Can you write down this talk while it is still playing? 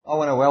I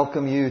want to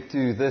welcome you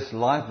to this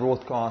live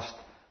broadcast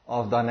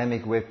of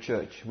Dynamic Web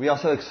Church. We are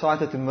so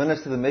excited to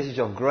minister the message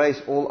of grace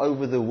all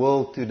over the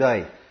world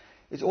today.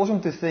 It's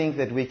awesome to think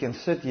that we can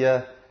sit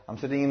here. I'm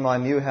sitting in my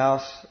new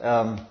house,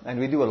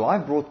 and we do a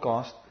live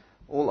broadcast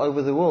all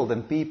over the world.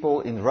 And people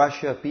in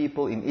Russia,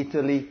 people in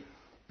Italy,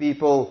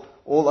 people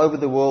all over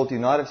the world,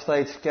 United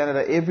States,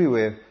 Canada,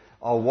 everywhere,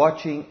 are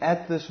watching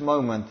at this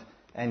moment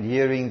and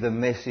hearing the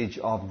message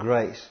of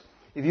grace.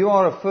 If you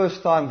are a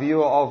first-time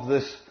viewer of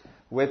this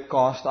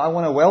webcast, I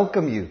want to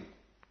welcome you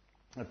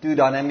to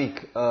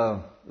Dynamic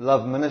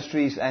Love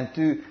Ministries and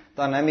to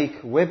Dynamic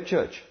Web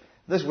Church.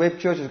 This Web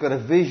Church has got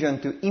a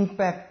vision to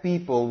impact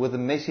people with the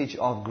message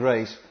of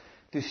grace,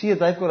 to see that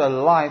they've got a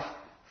life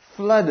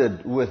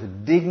flooded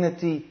with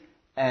dignity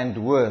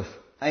and worth.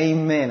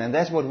 Amen. And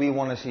that's what we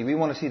want to see. We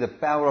want to see the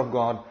power of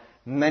God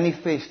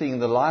manifesting in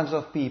the lives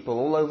of people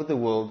all over the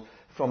world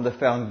from the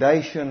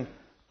foundation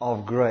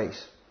of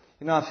grace.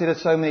 You know, I've said it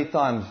so many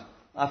times.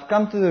 I've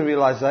come to the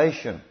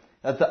realization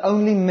that the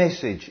only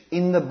message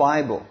in the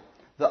Bible,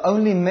 the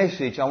only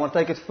message, I want to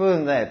take it further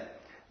than that,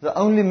 the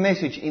only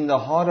message in the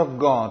heart of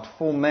God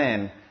for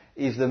man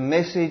is the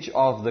message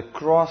of the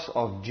cross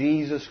of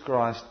Jesus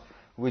Christ,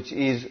 which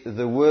is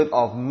the word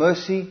of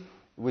mercy,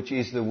 which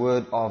is the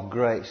word of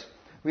grace.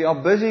 We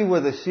are busy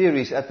with a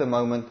series at the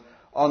moment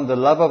on the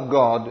love of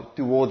God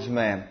towards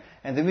man.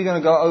 And then we're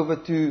going to go over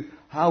to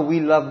how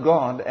we love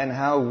God and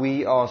how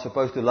we are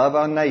supposed to love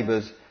our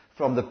neighbors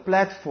from the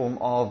platform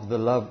of the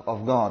love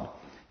of God.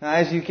 Now,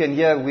 as you can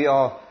hear, we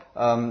are,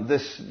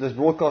 this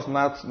broadcast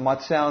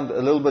might sound a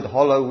little bit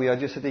hollow. We are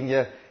just sitting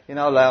here in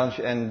our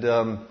lounge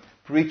and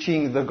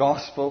preaching the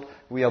gospel.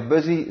 We are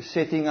busy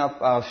setting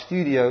up our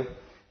studio,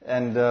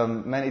 and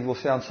man, it will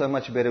sound so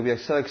much better. We are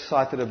so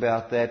excited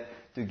about that,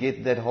 to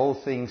get that whole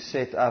thing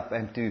set up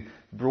and to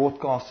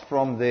broadcast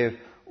from there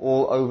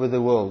all over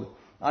the world.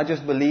 I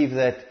just believe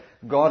that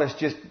God has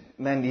just,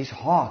 man, His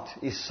heart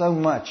is so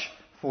much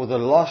for the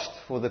lost,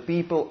 for the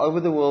people over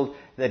the world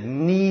that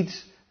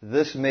needs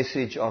this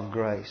message of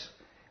grace.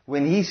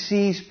 When He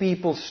sees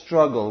people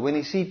struggle, when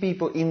He sees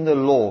people in the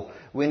law,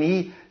 when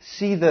He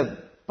sees the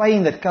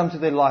pain that comes to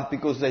their life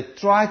because they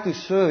try to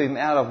serve Him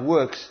out of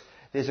works,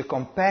 there's a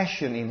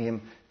compassion in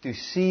Him to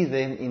see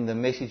them in the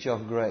message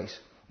of grace.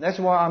 That's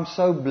why I'm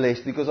so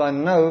blessed, because I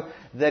know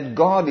that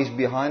God is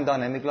behind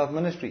Dynamic Love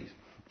Ministries.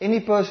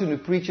 Any person who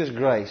preaches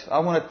grace,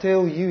 I want to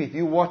tell you, if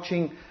you're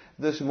watching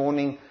this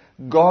morning,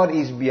 God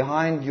is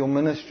behind your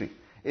ministry.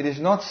 It is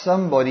not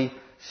somebody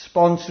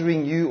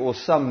sponsoring you or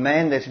some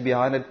man that's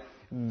behind it.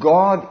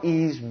 God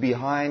is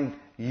behind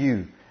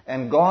you.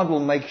 And God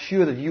will make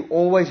sure that you're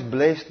always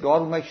blessed.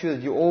 God will make sure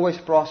that you always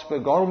prosper.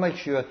 God will make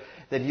sure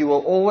that you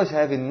will always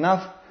have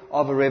enough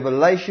of a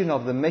revelation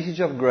of the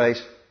message of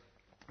grace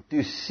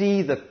to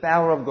see the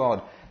power of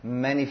God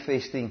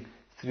manifesting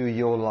through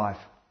your life.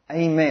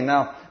 Amen.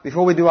 Now,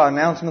 before we do our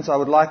announcements, I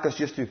would like us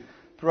just to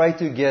pray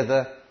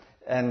together,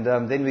 and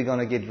then we're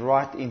going to get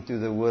right into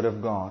the Word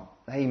of God.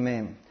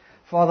 Amen.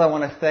 Father, I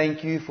want to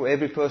thank You for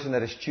every person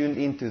that has tuned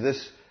into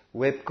this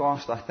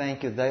webcast. I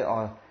thank You they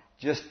are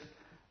just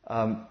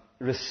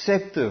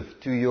receptive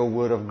to Your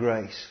word of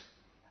grace.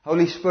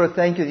 Holy Spirit,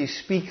 thank You that You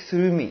speak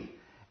through me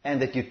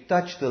and that You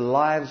touch the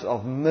lives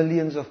of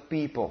millions of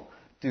people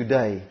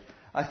today.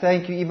 I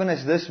thank You even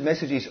as this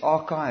message is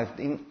archived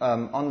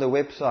on the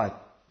website.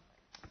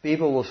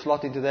 People will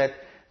slot into that,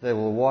 they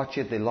will watch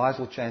it, their lives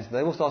will change,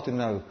 they will start to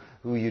know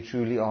who You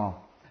truly are.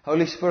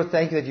 Holy Spirit,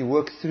 thank You that You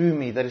work through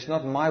me, that it's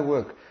not my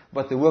work,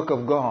 but the work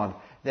of God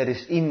that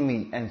is in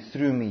me and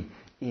through me.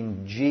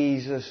 In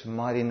Jesus'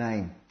 mighty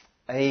name.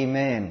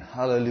 Amen.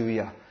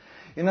 Hallelujah.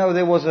 You know,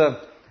 there was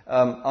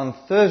on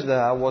Thursday,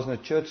 I was in a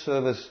church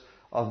service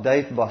of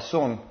Dave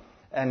Basson,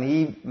 and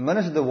he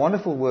ministered a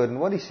wonderful word, and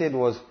what he said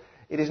was,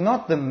 it is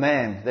not the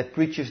man that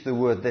preaches the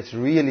word that's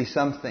really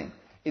something.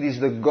 It is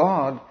the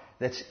God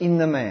that's in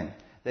the man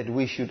that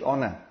we should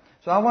honor.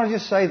 So I want to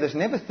just say this,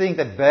 never think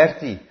that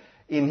Bertie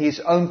in his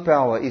own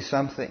power is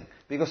something,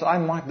 because I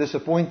might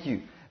disappoint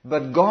you.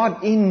 But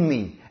God in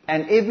me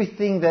and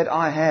everything that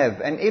I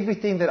have and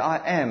everything that I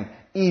am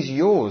is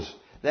yours.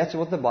 That's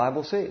what the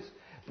Bible says.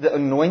 The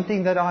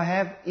anointing that I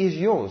have is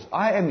yours.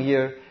 I am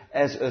here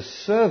as a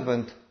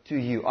servant to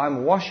you.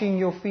 I'm washing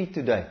your feet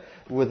today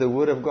with the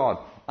Word of God.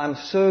 I'm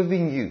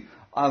serving you.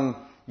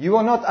 You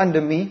are not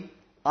under me.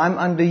 I'm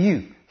under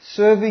you.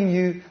 Serving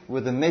you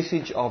with the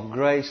message of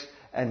grace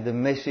and the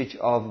message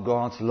of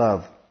God's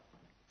love.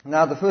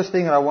 Now, the first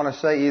thing that I want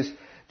to say is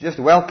just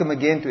welcome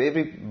again to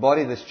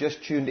everybody that's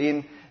just tuned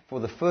in for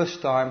the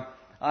first time.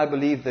 I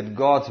believe that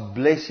God's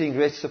blessing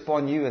rests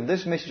upon you, and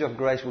this message of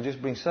grace will just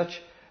bring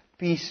such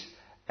peace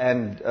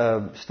and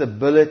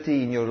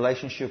stability in your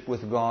relationship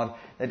with God,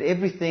 that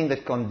everything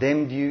that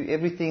condemned you,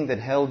 everything that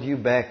held you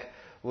back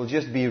will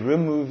just be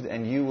removed,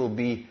 and you will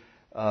be,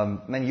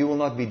 you will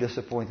not be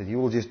disappointed. You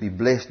will just be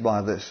blessed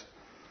by this.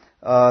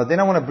 Then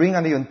I want to bring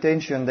under your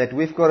attention that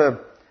we've got a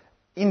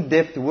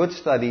in-depth word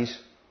studies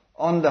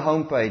on the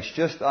homepage.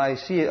 Just I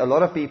see a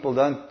lot of people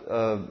don't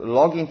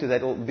log into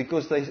that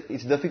because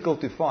it's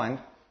difficult to find.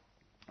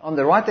 On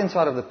the right-hand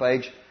side of the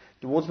page,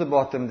 towards the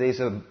bottom, there's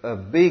a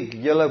big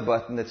yellow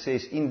button that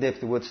says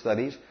In-Depth Word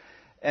Studies.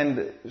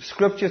 And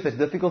scriptures that's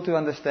difficult to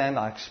understand,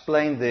 I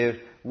explained there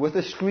with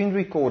a screen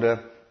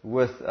recorder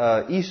with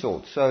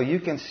eSword. So you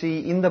can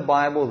see in the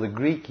Bible the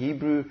Greek,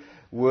 Hebrew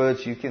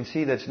words. You can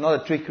see that's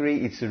not a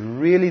trickery. It's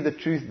really the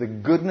truth, the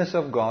goodness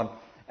of God.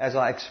 As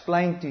I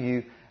explained to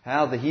you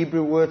how the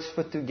Hebrew words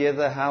fit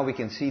together, how we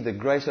can see the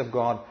grace of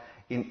God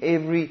in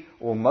every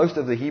or most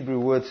of the Hebrew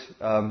words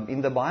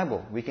in the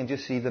Bible. We can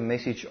just see the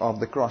message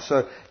of the cross.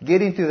 So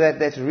get into that.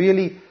 That's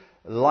really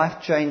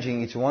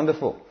life-changing. It's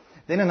wonderful.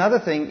 Then another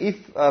thing,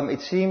 if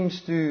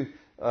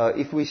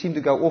we seem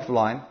to go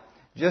offline,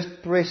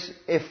 just press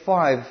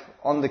F5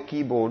 on the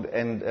keyboard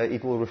and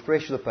it will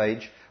refresh the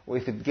page. Or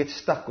if it gets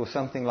stuck or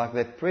something like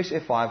that, press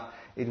F5.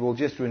 It will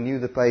just renew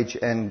the page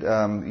and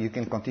you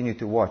can continue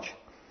to watch.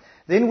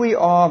 Then we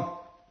are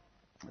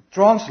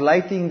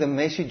translating the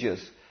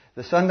messages,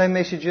 the Sunday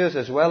messages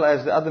as well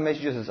as the other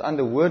messages that's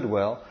under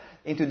WordWell,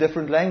 into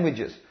different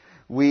languages.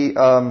 We've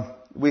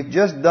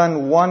just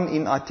done one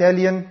in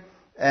Italian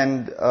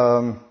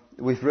and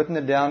we've written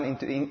it down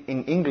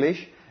in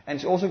English, and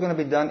it's also going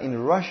to be done in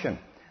Russian.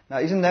 Now,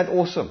 isn't that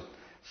awesome?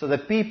 So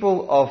that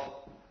people of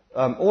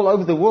all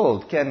over the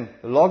world can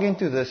log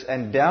into this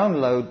and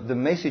download the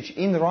message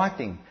in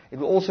writing. It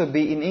will also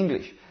be in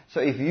English. So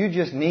if you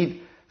just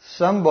need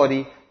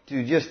somebody to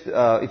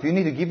if you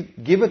need to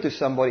give it to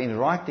somebody in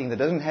writing that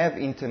doesn't have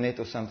internet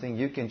or something,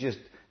 you can just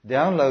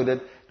download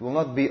it. It will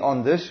not be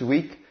on this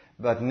week,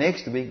 but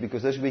next week,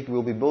 because this week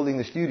we'll be building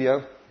the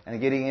studio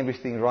and getting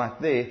everything right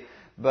there.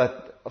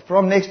 But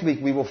from next week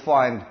we will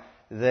find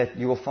that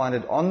you will find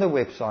it on the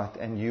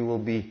website and you will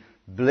be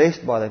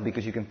blessed by that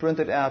because you can print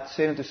it out,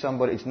 send it to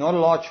somebody. It's not a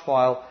large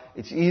file.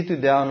 It's easy to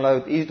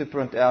download, easy to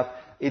print out.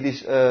 It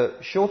is a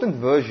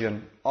shortened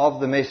version of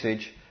the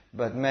message,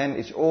 but man,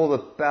 it's all the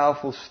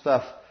powerful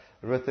stuff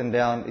written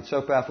down. It's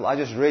so powerful. I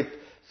just read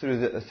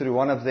through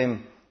one of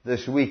them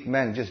this week.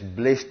 Man, it just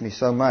blessed me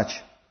so much.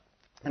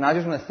 And I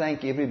just want to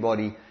thank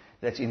everybody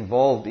that's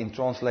involved in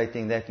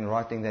translating that and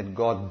writing that.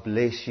 God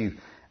bless you.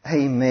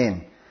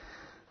 Amen.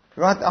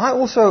 Right. I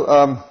also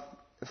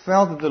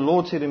felt that the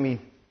Lord said to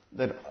me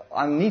that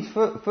I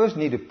first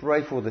need to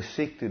pray for the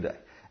sick today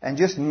and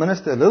just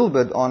minister a little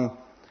bit on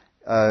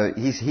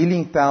His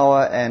healing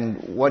power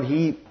and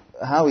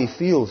how He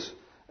feels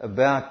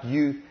about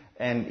you,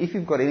 and if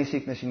you've got any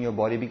sickness in your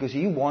body, because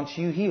He wants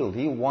you healed.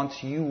 He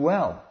wants you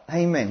well.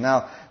 Amen.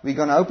 Now, we're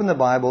going to open the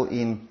Bible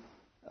in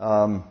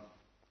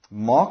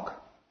Mark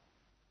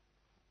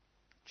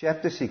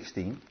chapter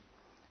 16,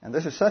 and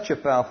this is such a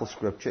powerful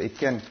scripture.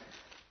 If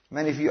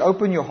you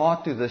open your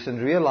heart to this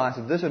and realize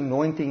that this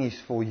anointing is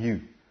for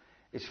you,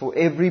 it's for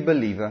every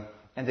believer,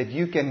 and that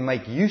you can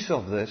make use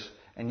of this,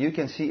 and you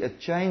can see a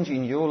change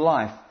in your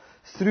life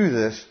through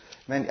this,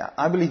 man,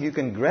 I believe you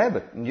can grab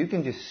it, and you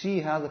can just see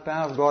how the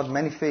power of God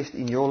manifests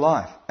in your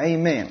life.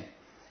 Amen.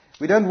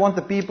 We don't want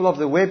the people of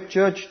the Web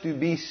Church to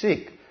be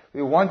sick.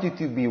 We want you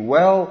to be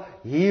well,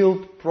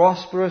 healed,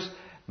 prosperous,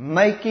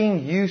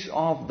 making use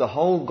of the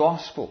whole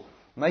gospel,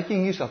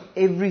 making use of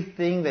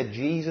everything that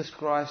Jesus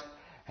Christ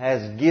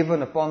has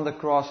given upon the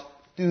cross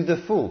to the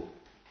full.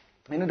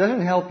 And it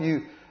doesn't help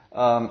you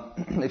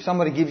if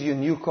somebody gives you a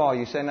new car,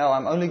 you say, no,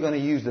 I'm only going to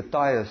use the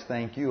tires,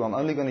 thank you. I'm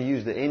only going to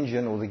use the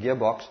engine or the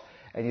gearbox,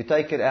 and you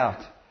take it out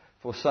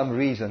for some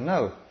reason.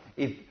 No.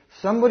 If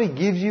somebody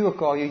gives you a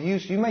car,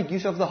 you make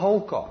use of the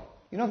whole car.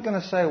 You're not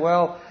going to say,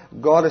 well,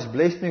 God has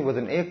blessed me with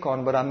an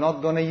aircon, but I'm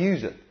not going to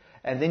use it.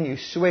 And then you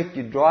sweat,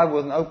 you drive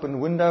with an open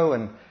window,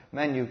 and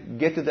man, you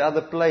get to the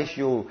other place,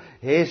 your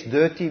hair's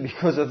dirty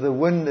because of the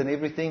wind and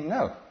everything.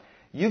 No.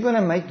 You're going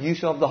to make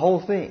use of the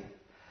whole thing.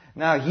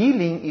 Now,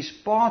 healing is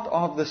part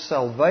of the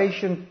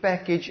salvation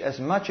package as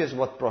much as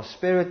what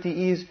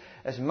prosperity is,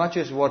 as much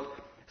as what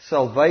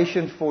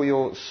salvation for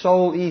your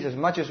soul is, as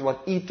much as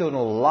what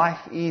eternal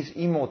life is,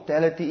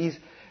 immortality is.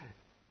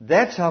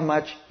 That's how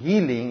much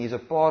healing is a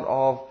part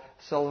of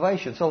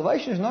salvation.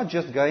 Salvation is not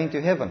just going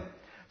to heaven.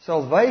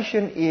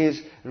 Salvation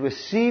is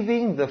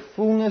receiving the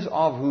fullness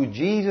of who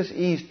Jesus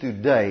is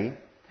today,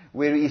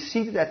 where He is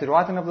seated at the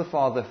right hand of the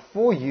Father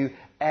for you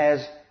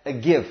as a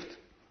gift.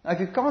 Now, if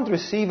you can't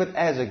receive it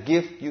as a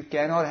gift, you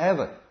cannot have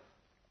it.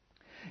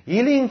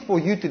 Healing for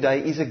you today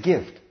is a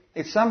gift.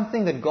 It's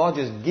something that God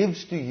just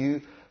gives to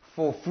you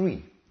for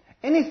free.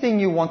 Anything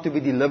you want to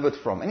be delivered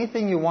from,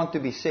 anything you want to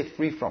be set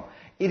free from,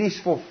 it is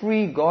for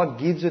free. God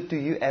gives it to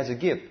you as a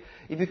gift.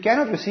 If you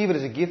cannot receive it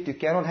as a gift, you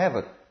cannot have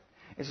it.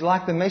 It's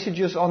like the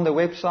messages on the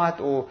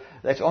website or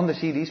that's on the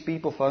CDs.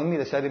 People phone me,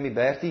 they say to me,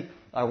 Bertie,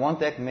 I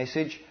want that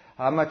message.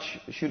 How much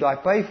should I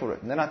pay for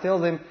it? And then I tell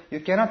them, you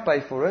cannot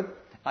pay for it.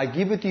 I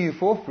give it to you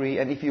for free,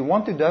 and if you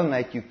want to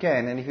donate, you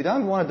can. And if you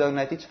don't want to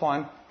donate, it's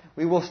fine.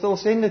 We will still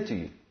send it to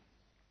you.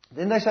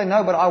 Then they say,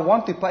 no, but I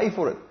want to pay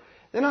for it.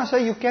 Then I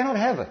say, you cannot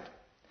have it.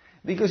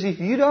 Because if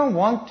you don't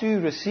want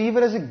to receive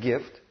it as a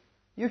gift,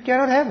 you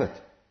cannot have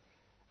it.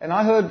 And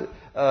I heard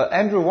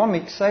Andrew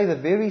Womack say the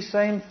very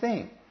same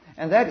thing.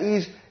 And that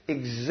is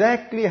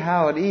exactly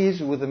how it is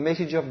with the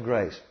message of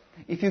grace.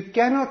 If you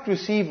cannot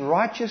receive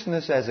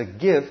righteousness as a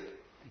gift,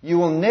 You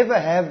will never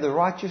have the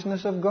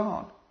righteousness of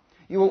God.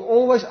 You will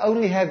always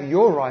only have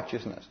your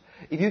righteousness.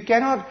 If you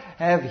cannot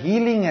have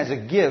healing as a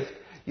gift,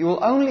 you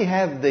will only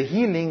have the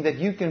healing that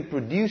you can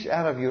produce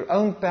out of your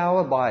own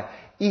power by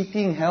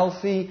eating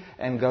healthy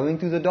and going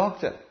to the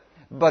doctor.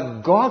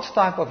 But God's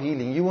type of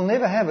healing, you will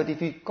never have it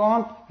if you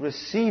can't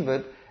receive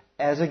it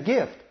as a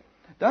gift.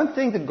 Don't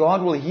think that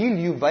God will heal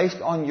you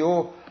based on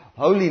your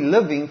holy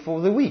living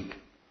for the week.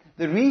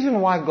 The reason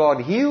why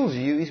God heals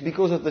you is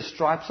because of the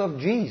stripes of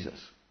Jesus.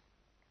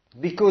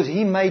 Because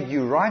He made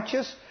you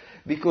righteous,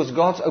 because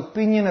God's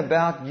opinion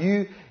about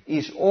you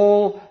is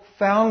all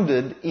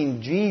founded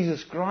in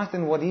Jesus Christ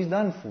and what He's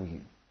done for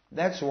you.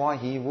 That's why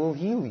He will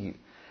heal you.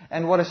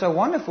 And what is so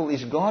wonderful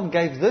is God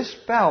gave this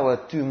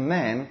power to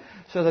man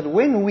so that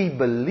when we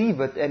believe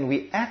it and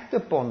we act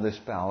upon this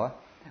power,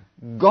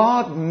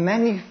 God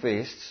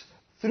manifests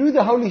through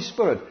the Holy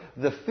Spirit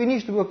the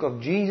finished work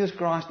of Jesus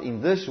Christ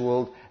in this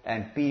world,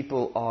 and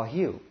people are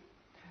healed.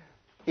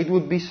 It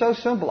would be so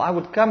simple. I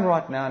would come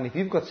right now, and if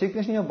you've got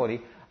sickness in your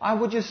body, I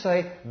would just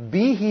say,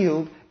 be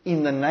healed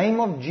in the name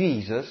of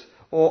Jesus,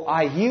 or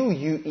I heal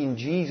you in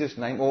Jesus'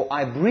 name, or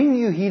I bring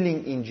you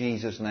healing in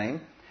Jesus'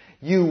 name.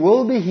 You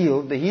will be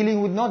healed. The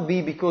healing would not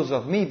be because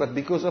of me, but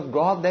because of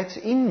God that's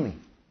in me.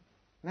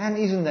 Man,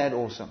 isn't that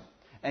awesome?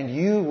 And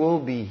you will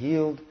be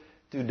healed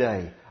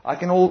today. I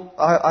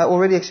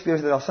already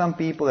experienced there are some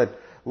people that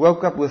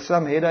woke up with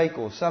some headache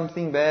or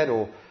something bad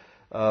or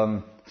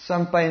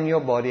some pain in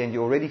your body and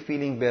you're already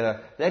feeling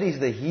better. That is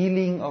the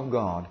healing of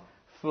God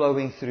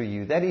flowing through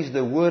you. That is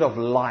the word of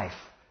life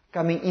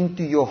coming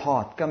into your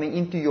heart, coming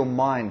into your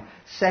mind,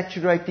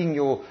 saturating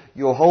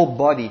your whole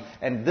body.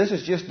 And this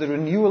is just the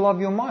renewal of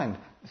your mind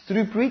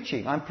through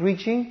preaching. I'm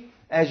preaching.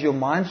 As your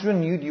mind's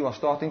renewed, you are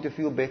starting to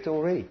feel better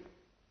already.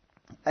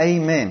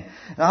 Amen.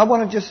 Now I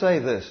want to just say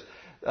this.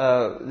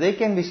 There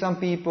can be some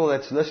people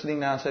that's listening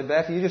now and say,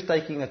 Baffy, you're just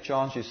taking a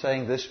chance. You're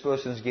saying this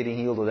person's getting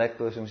healed or that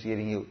person's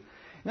getting healed.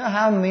 You know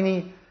how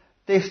many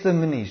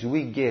testimonies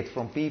we get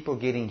from people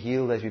getting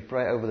healed as we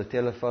pray over the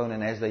telephone,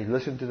 and as they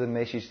listen to the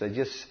message, they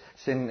just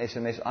send an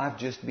SMS, I've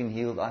just been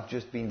healed, I've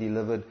just been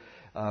delivered,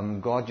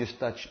 God just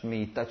touched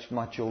me, touched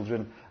my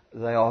children,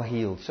 they are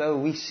healed. So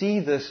we see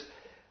this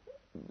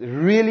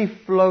really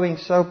flowing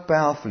so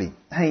powerfully.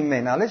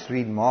 Amen. Now let's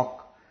read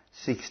Mark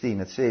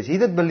 16. It says, He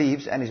that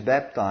believes and is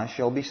baptized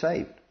shall be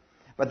saved,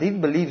 but he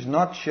that believes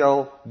not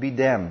shall be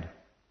damned.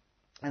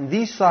 And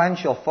these signs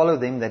shall follow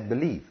them that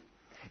believe.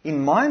 In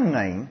my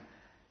name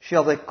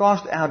shall they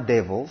cast out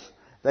devils,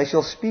 they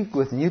shall speak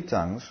with new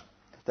tongues,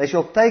 they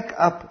shall take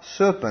up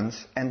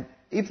serpents, and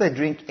if they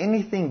drink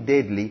anything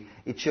deadly,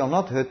 it shall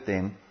not hurt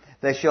them.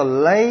 They shall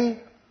lay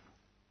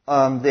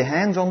their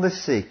hands on the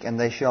sick, and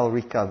they shall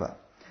recover.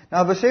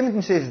 Now verse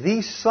 17 says,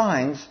 These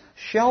signs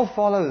shall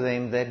follow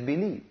them that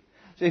believe.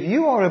 So if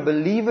you are a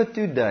believer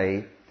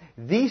today,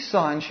 these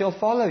signs shall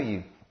follow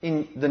you.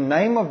 In the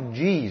name of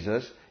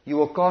Jesus, you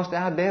will cast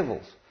out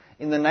devils.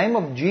 In the name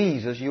of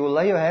Jesus, you will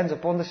lay your hands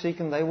upon the sick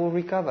and they will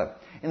recover.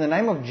 In the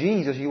name of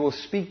Jesus, you will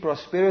speak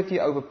prosperity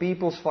over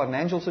people's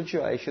financial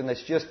situation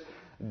that's just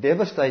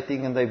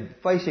devastating and they're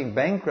facing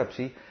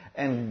bankruptcy,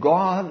 and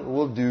God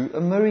will do a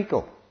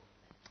miracle.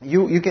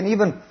 You can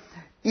even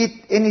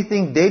eat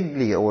anything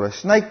deadly, or a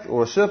snake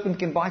or a serpent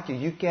can bite you.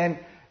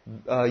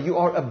 You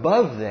are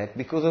above that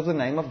because of the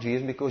name of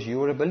Jesus, because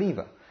you are a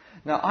believer.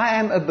 Now, I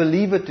am a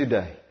believer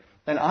today,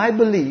 and I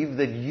believe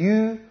that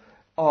you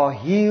are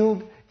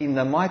healed in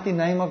the mighty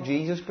name of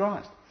Jesus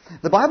Christ.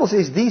 The Bible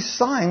says, These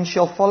signs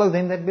shall follow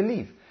them that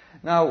believe.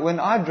 Now, when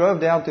I drove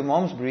down to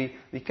Malmesbury,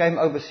 we came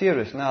over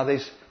Ceres. Now,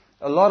 there's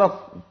a lot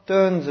of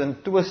turns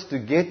and twists to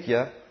get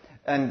here,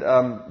 and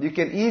you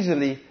can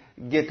easily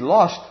get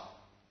lost.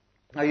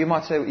 Now, you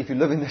might say, if you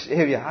live in this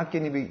area, how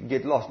can you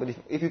get lost? But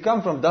if you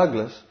come from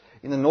Douglas,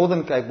 in the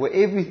Northern Cape, where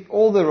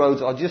all the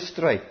roads are just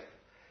straight,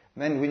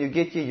 man, when you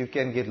get here, you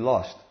can get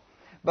lost.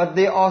 But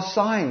there are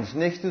signs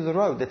next to the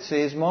road that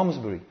says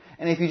Malmesbury.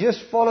 And if you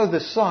just follow the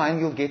sign,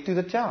 you'll get to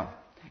the town.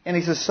 And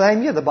it's the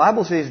same here. The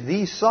Bible says,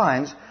 These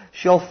signs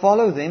shall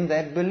follow them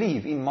that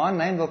believe. In my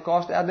name they'll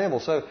cast out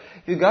devils. So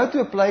if you go to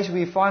a place where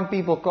you find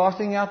people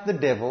casting out the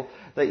devil,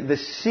 the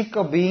sick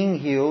are being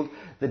healed,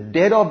 the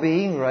dead are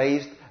being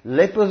raised,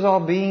 lepers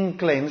are being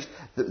cleansed,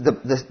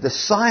 the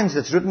signs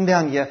that's written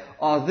down here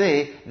are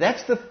there.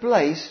 That's the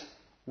place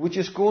which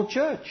is called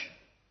church.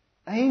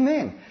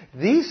 Amen.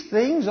 These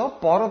things are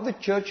part of the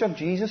church of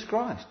Jesus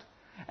Christ.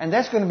 And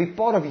that's going to be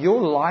part of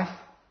your life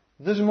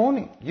this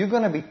morning. You're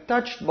going to be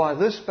touched by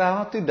this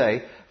power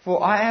today,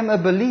 for I am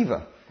a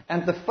believer.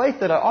 And the faith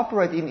that I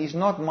operate in is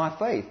not my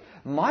faith.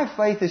 My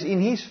faith is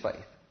in His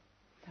faith.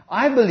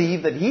 I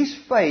believe that His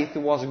faith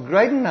was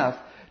great enough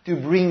to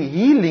bring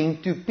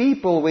healing to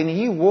people when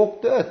He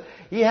walked the earth.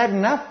 He had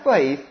enough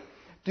faith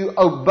to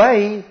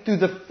obey to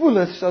the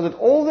fullest so that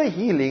all the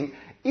healing,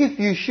 if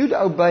you should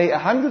obey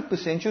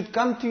 100%, should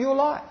come to your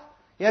life.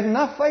 He had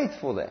enough faith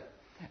for that.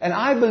 And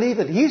I believe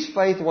that His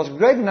faith was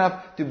great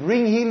enough to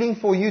bring healing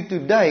for you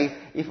today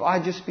if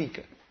I just speak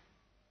it.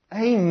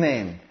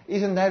 Amen.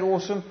 Isn't that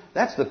awesome?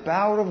 That's the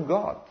power of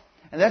God.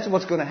 And that's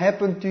what's going to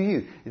happen to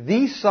you.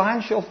 These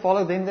signs shall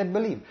follow them that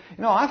believe.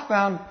 I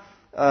found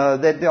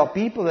that there are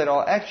people that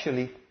are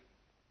actually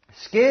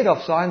scared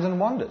of signs and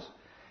wonders.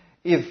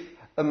 If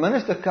a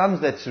minister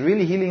comes that's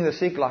really healing the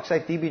sick, like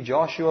say T.B.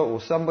 Joshua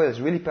or somebody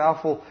that's really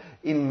powerful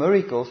in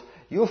miracles,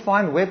 you'll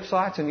find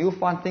websites and you'll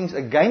find things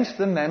against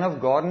the man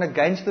of God and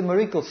against the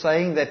miracle,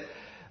 saying that,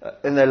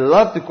 and they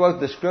love to quote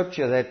the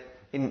scripture that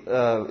in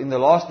the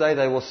last day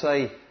they will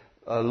say,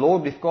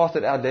 Lord, we've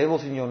casted out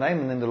devils in your name,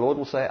 and then the Lord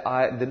will say,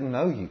 I didn't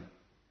know you.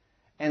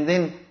 And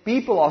then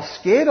people are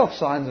scared of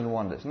signs and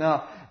wonders.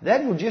 Now,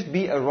 that would just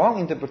be a wrong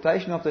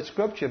interpretation of that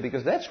scripture,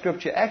 because that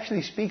scripture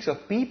actually speaks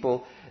of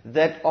people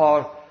that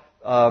are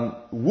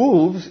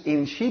wolves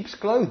in sheep's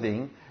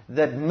clothing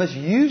that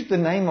misused the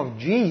name of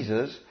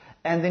Jesus,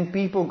 and then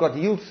people got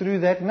healed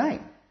through that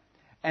name.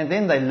 And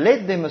then they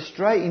led them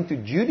astray into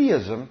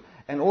Judaism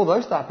and all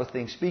those type of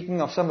things.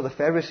 Speaking of some of the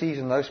Pharisees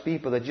and those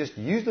people that just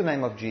used the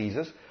name of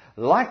Jesus,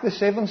 like the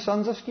 7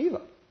 sons of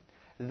Sceva.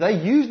 They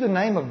used the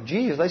name of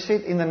Jesus. They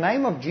said in the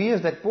name of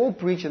Jesus that Paul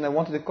preached, and they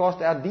wanted to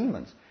cast out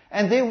demons.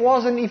 And there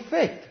was an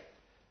effect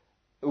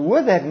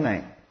with that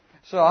name.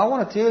 So I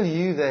want to tell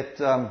you that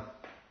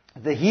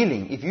the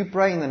healing, if you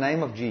pray in the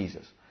name of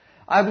Jesus,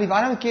 I believe,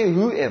 I don't care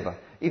whoever,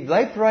 if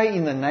they pray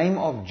in the name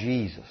of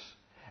Jesus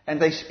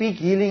and they speak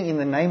healing in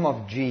the name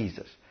of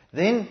Jesus,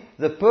 then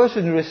the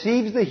person who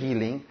receives the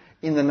healing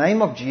in the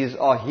name of Jesus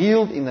are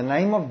healed in the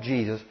name of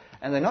Jesus,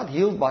 and they're not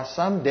healed by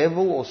some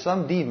devil or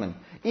some demon,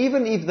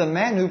 even if the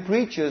man who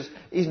preaches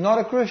is not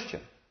a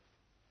Christian.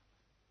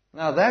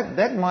 Now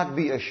that might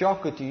be a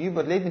shocker to you,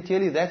 but let me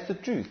tell you that's the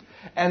truth.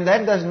 And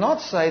that does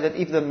not say that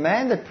if the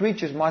man that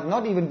preaches might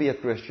not even be a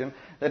Christian,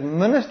 that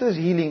ministers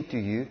healing to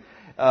you,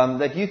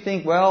 that you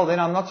think, well, then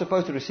I'm not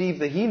supposed to receive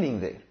the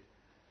healing there.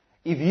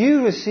 If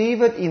you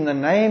receive it in the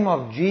name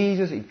of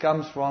Jesus, it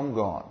comes from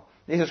God.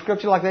 There's a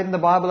scripture like that in the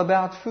Bible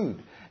about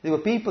food. There were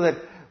people that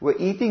were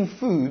eating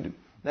food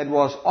that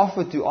was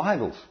offered to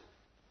idols.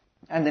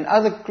 And then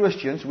other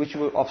Christians, which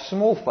were of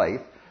small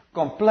faith,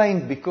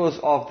 complained because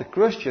of the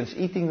Christians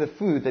eating the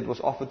food that was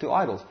offered to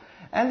idols.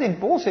 And then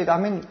Paul said,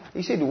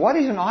 he said, what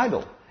is an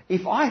idol?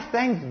 If I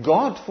thanked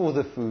God for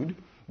the food,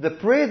 the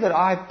prayer that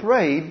I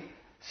prayed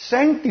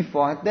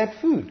sanctified that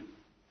food.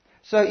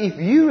 So if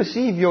you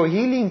receive your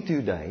healing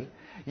today,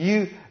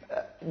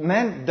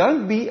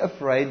 don't be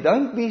afraid,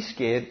 don't be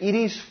scared. It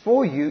is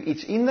for you.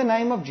 It's in the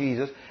name of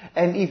Jesus.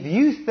 And if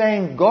you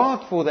thank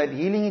God for that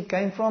healing, it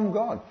came from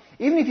God.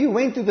 Even if you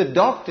went to the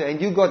doctor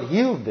and you got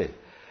healed there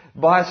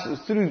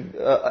through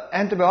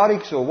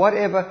antibiotics or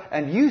whatever,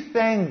 and you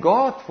thank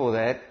God for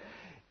that,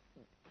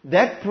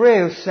 that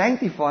prayer is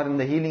sanctified and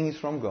the healing is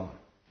from God.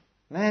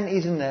 Man,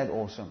 isn't that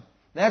awesome?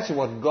 That's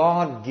what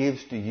God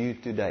gives to you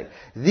today.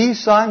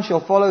 These signs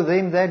shall follow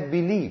them that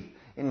believe.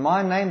 In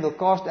my name they'll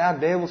cast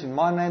out devils. In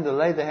my name they'll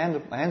lay their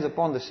hands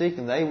upon the sick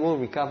and they will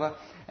recover.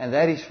 And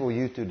that is for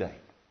you today.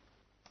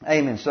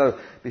 Amen. So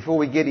before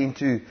we get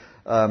into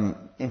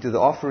the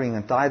offering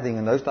and tithing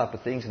and those type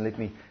of things, and let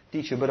me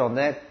teach you a bit on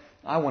that,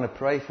 I want to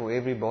pray for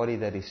everybody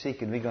that is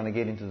sick, and we're going to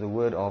get into the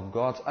word of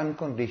God's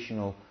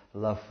unconditional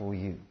love for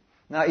you.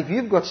 Now, if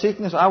you've got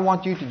sickness, I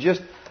want you to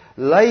just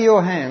lay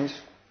your hands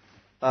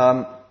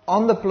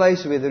on the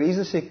place where there is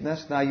a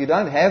sickness. Now, you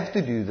don't have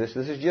to do this.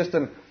 This is just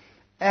an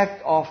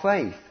act of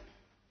faith.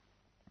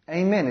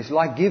 Amen. It's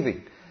like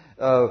giving.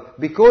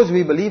 Because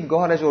we believe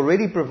God has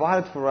already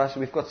provided for us,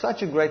 we've got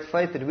such a great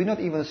faith that we're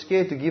not even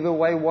scared to give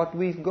away what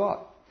we've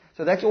got.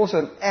 So that's also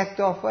an act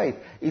of faith.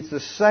 It's the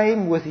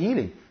same with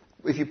healing.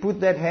 If you put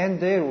that hand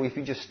there, or if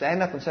you just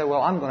stand up and say,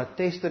 well, I'm going to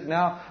test it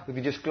now, if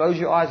you just close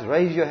your eyes,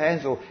 raise your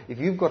hands, or if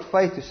you've got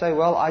faith to say,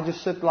 well, I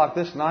just sit like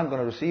this and I'm going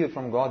to receive it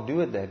from God,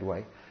 do it that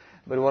way.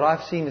 But what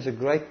I've seen is a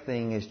great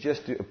thing is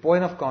just a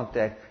point of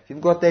contact. If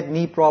you've got that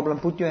knee problem,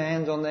 put your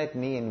hands on that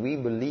knee, and we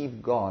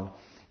believe God,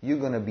 you're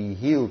going to be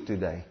healed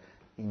today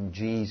in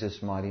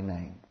Jesus' mighty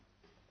name.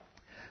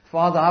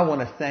 Father, I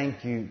want to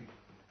thank you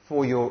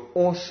for your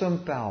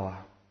awesome power.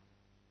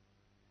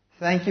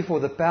 Thank you for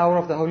the power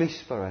of the Holy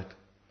Spirit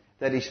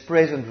that is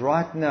present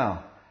right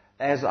now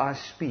as I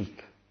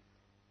speak,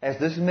 as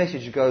this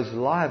message goes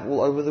live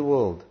all over the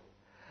world.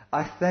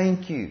 I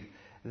thank you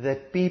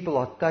that people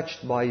are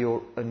touched by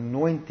your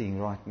anointing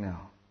right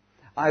now.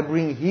 I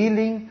bring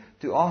healing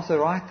to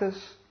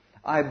arthritis.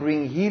 I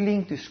bring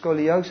healing to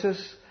scoliosis.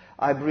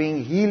 I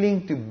bring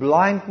healing to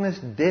blindness,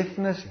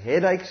 deafness,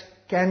 headaches,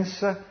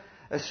 cancer,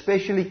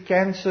 especially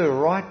cancer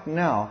right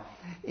now.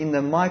 In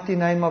the mighty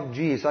name of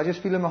Jesus. I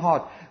just feel in my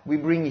heart, we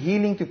bring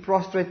healing to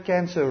prostate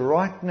cancer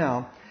right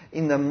now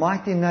in the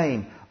mighty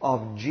name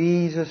of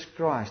Jesus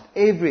Christ.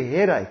 Every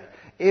headache,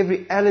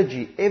 every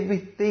allergy,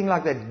 everything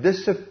like that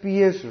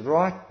disappears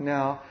right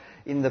now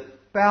in the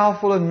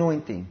powerful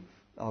anointing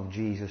of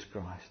Jesus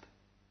Christ.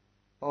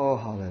 Oh,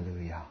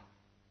 hallelujah.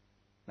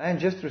 Man,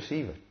 just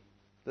receive it.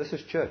 This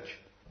is church.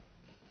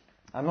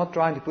 I'm not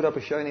trying to put up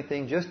a show or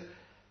anything. Just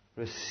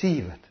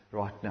receive it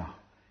right now.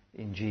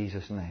 In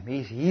Jesus' name.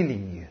 He's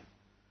healing you.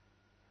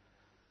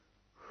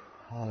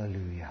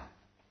 Hallelujah.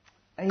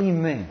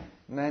 Amen.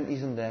 Man,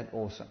 isn't that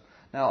awesome?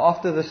 Now,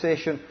 after the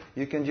session,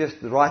 you can just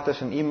write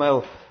us an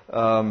email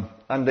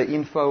under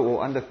info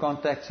or under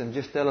contacts and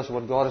just tell us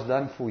what God has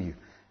done for you.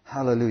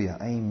 Hallelujah.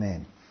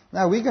 Amen.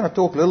 Now, we're going to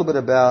talk a little bit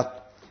about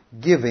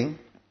giving.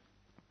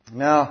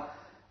 Now,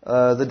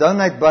 the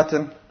donate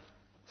button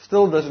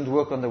still doesn't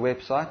work on the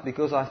website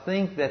because I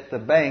think that the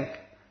bank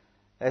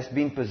has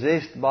been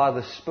possessed by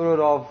the spirit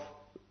of,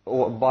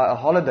 or by a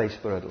holiday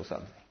spirit or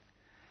something.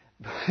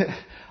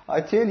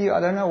 I tell you,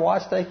 I don't know why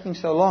it's taking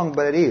so long,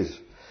 but it is.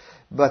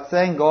 But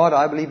thank God,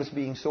 I believe it's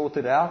being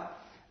sorted out.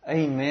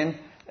 Amen.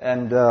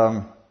 And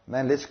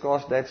man, let's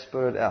cast that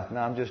spirit out. No,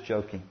 I'm just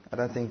joking. I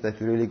don't think that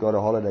we really got a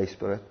holiday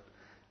spirit.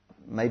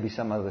 Maybe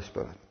some other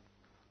spirit.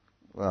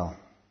 Well,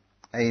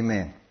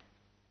 amen.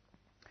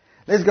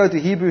 Let's go to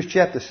Hebrews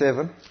chapter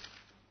 7.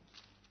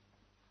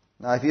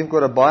 Now, if you've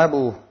got a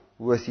Bible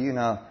with you,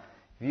 now,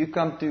 if you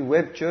come to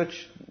Web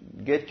Church,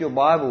 get your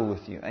Bible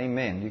with you.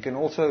 Amen. You can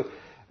also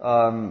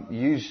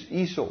use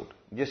eSword.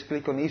 Just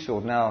click on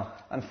eSword. Now,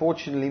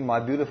 unfortunately, my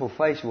beautiful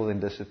face will then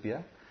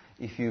disappear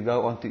if you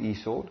go onto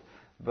eSword.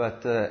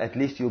 But at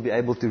least you'll be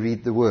able to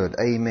read the Word.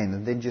 Amen.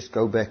 And then just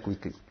go back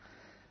quickly.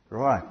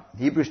 Right.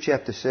 Hebrews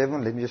chapter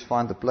 7. Let me just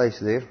find the place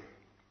there.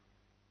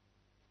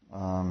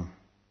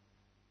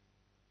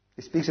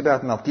 It speaks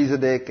about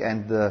Melchizedek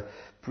and the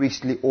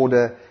priestly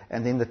order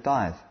and then the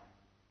tithe.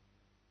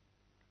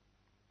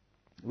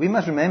 We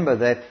must remember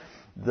that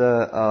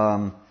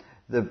the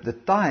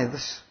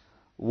tithes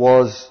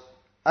was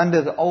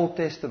under the Old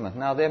Testament.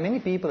 Now, there are many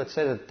people that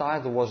say that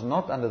tithe was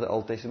not under the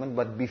Old Testament,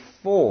 but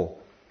before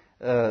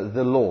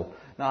the law.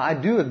 Now, I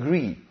do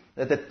agree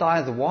that the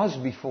tithe was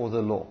before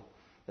the law.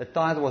 The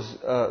tithe was,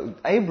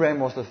 Abraham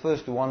was the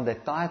first one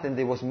that tithed, and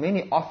there was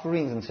many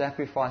offerings and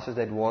sacrifices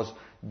that was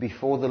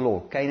before the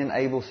law. Cain and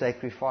Abel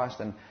sacrificed,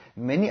 and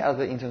many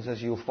other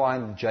instances you'll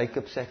find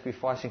Jacob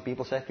sacrificing,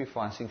 people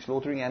sacrificing,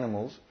 slaughtering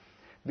animals,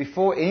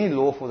 before any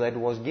law for that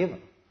was given.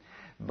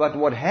 But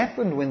what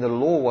happened when the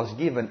law was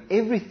given,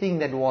 everything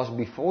that was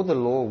before the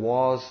law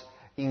was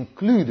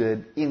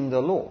included in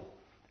the law.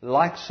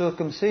 Like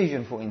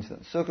circumcision, for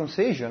instance.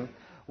 Circumcision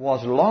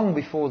was long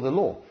before the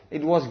law.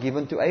 It was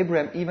given to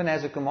Abraham even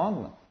as a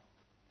commandment.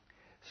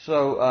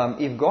 So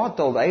if God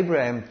told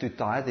Abraham to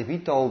tithe, if He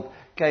told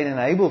Cain and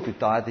Abel to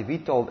tithe, if He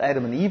told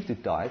Adam and Eve to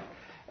tithe,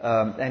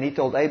 and He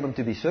told Abram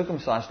to be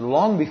circumcised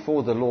long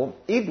before the law,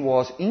 it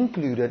was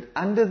included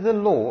under the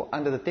law,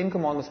 under the Ten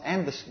Commandments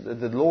and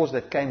the laws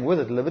that came with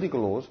it,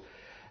 Levitical laws,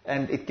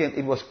 and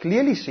it was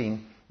clearly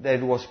seen that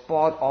it was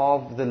part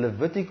of the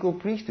Levitical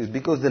priesthood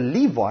because the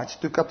Levites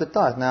took up the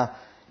tithe. Now,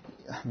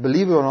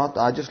 believe it or not,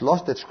 I just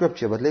lost that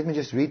scripture, but let me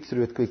just read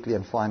through it quickly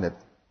and find it.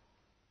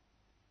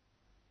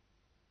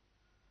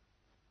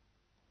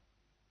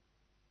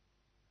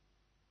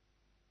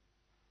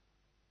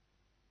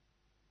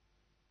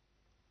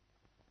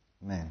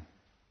 Man.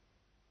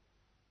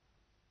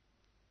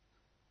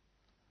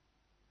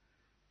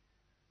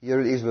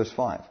 Here it is, verse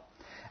 5.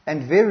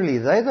 And verily,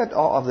 they that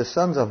are of the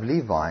sons of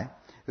Levi,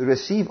 who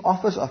receive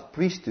office of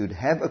priesthood,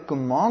 have a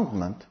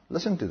commandment,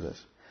 listen to this,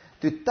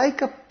 to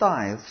take up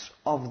tithes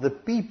of the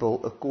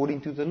people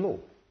according to the law.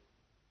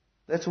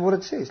 That's what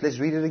it says. Let's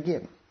read it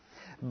again.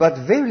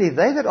 But verily,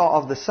 they that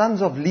are of the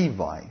sons of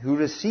Levi, who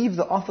receive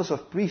the office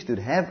of priesthood,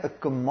 have a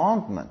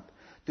commandment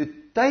to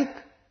take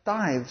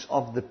tithes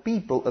of the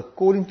people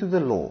according to the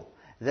law,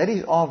 that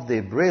is of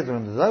their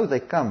brethren, though they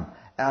come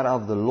out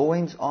of the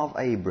loins of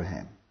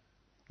Abraham.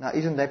 Now,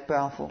 isn't that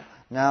powerful?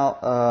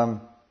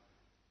 Now,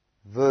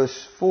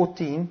 verse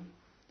 14,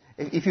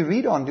 if you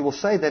read on, you will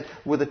say that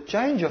with a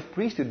change of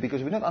priesthood,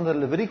 because we're not under the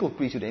Levitical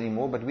priesthood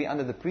anymore, but we're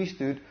under the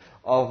priesthood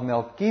of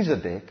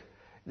Melchizedek,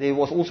 there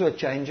was also a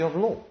change of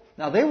law.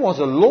 Now, there was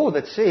a law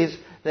that says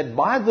that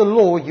by the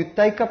law you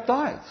take up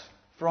tithes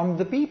from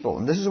the people.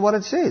 And this is what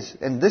it says.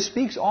 And this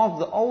speaks of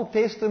the Old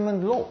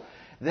Testament law.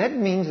 That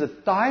means the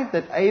tithe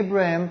that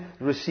Abraham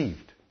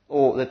received,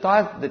 or the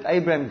tithe that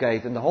Abraham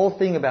gave, and the whole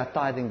thing about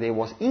tithing there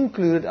was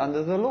included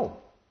under the law.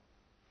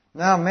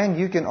 Now, man,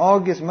 you can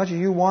argue as much as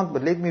you want,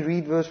 but let me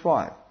read verse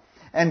 5.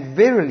 And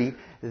verily,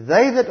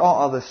 they that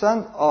are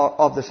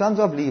of the sons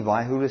of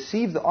Levi, who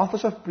receive the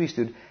office of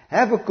priesthood,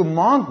 have a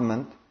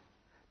commandment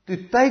to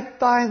take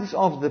tithes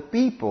of the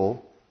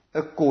people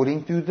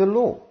according to the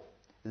law.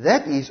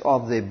 That is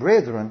of their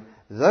brethren,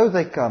 though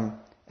they come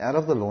out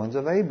of the loins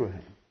of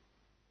Abraham.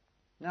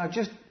 Now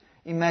just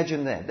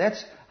imagine that.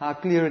 That's how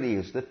clear it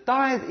is. The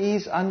tithe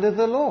is under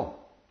the law.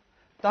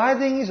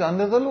 Tithing is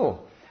under the law.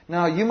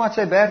 Now you might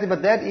say, Bertie,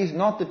 but that is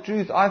not the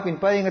truth. I've been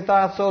paying a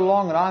tithe so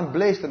long and I'm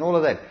blessed and all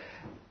of that.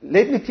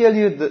 Let me tell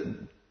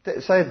you,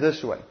 say it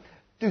this way.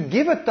 To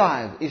give a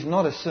tithe is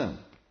not a sin.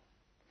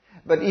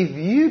 But if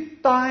you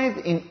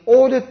tithe in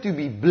order to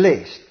be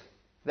blessed,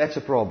 that's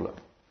a problem.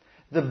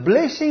 The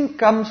blessing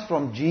comes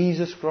from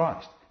Jesus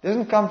Christ. It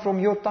doesn't come from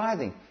your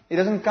tithing. It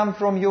doesn't come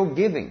from your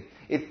giving.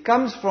 It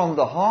comes from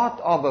the heart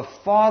of a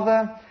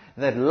Father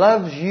that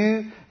loves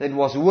you, that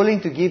was willing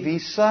to give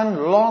His Son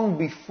long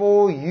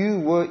before you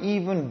were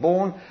even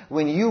born.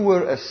 When you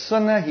were a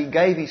sinner, He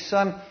gave His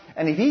Son.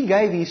 And if He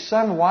gave His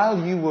Son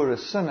while you were a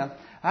sinner,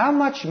 how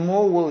much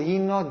more will He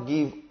not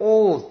give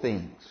all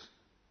things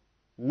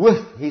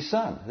with His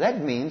Son?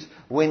 That means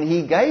when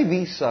He gave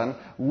His Son,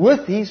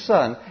 with His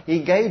Son,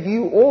 He gave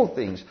you all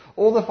things,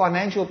 all the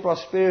financial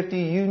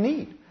prosperity you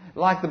need.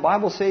 Like the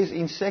Bible says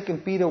in 2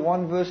 Peter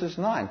 1 verses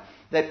 9,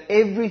 that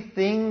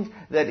everything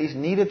that is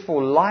needed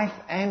for life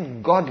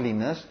and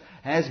godliness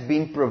has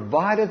been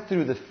provided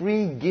through the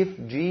free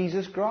gift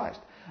Jesus Christ.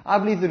 I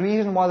believe the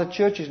reason why the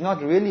church is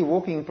not really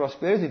walking in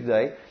prosperity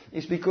today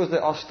is because they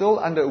are still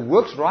under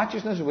works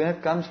righteousness when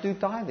it comes to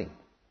tithing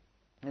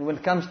and when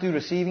it comes to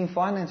receiving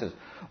finances.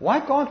 Why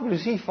can't we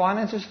receive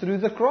finances through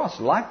the cross,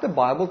 like the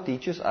Bible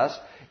teaches us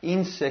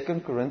in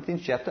 2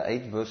 Corinthians chapter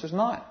 8 verses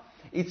 9?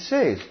 It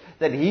says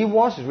that He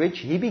was rich,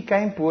 He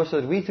became poor, so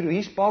that we through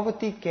His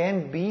poverty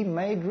can be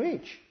made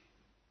rich.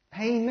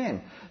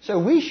 Amen.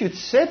 So we should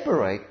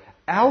separate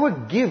our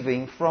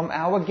giving from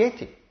our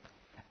getting.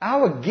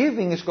 Our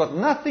giving has got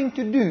nothing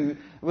to do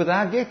with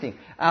our getting.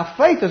 Our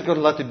faith has got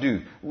a lot to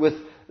do with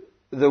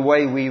the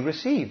way we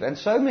receive. And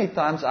so many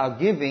times our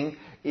giving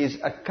is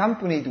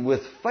accompanied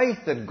with faith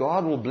that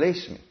God will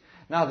bless me.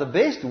 Now the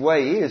best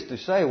way is to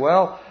say,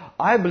 well,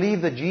 I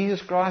believe that Jesus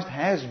Christ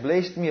has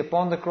blessed me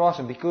upon the cross,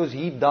 and because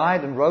He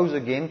died and rose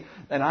again,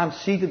 and I'm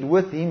seated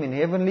with Him in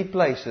heavenly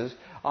places,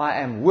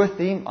 I am with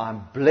Him,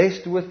 I'm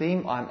blessed with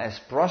Him, I'm as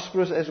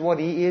prosperous as what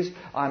He is,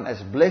 I'm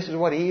as blessed as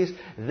what He is.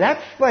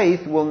 That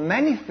faith will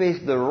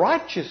manifest the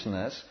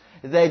righteousness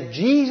that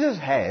Jesus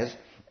has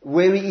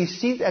where He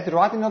is seated at the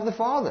right hand of the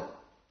Father.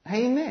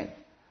 Amen.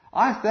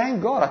 I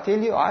thank God. I tell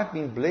you, I've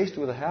been blessed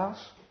with a house.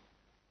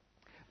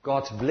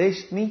 God's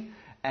blessed me.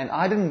 And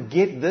I didn't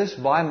get this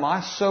by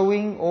my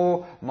sowing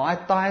or my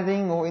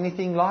tithing or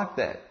anything like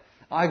that.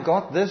 I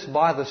got this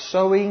by the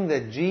sowing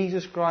that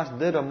Jesus Christ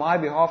did on my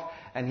behalf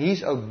and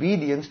His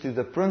obedience to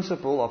the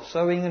principle of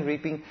sowing and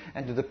reaping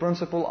and to the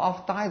principle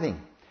of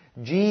tithing.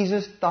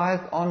 Jesus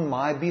tithed on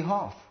my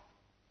behalf.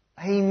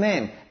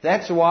 Amen.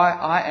 That's why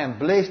I am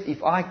blessed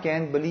if I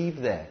can believe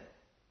that.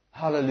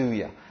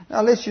 Hallelujah.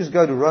 Now let's just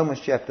go to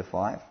Romans chapter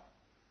 5.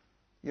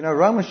 You know,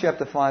 Romans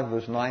chapter 5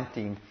 verse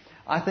 19.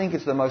 I think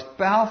it's the most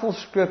powerful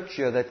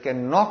scripture that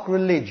can knock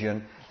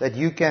religion that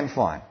you can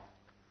find.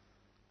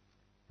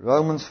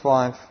 Romans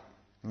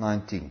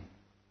 5:19.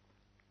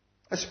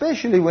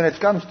 Especially when it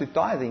comes to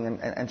tithing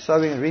and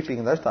sowing and reaping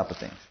and those type of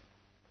things.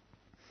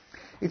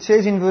 It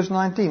says in verse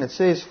 19, it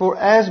says, for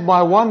as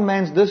by one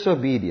man's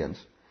disobedience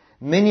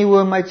many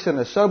were made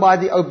sinners, so by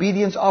the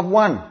obedience of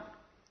one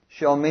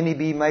shall many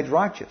be made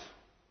righteous.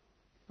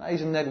 Now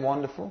isn't that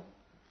wonderful?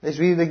 Let's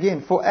read it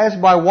again. For as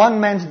by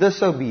one man's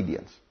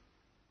disobedience.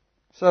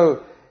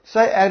 So,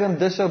 say Adam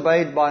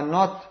disobeyed by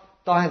not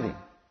tithing.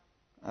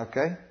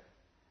 Okay?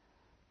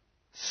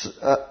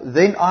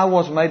 Then I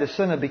was made a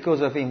sinner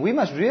because of him. We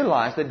must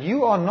realize that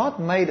you are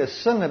not made a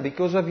sinner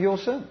because of your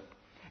sin.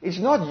 It's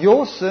not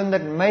your sin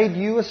that made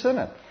you a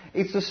sinner.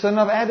 It's the sin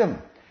of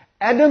Adam.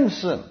 Adam's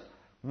sin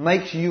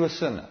makes you a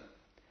sinner.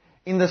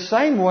 In the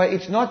same way,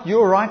 it's not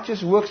your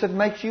righteous works that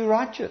makes you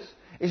righteous.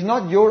 It's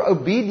not your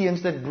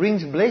obedience that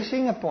brings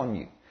blessing upon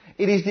you.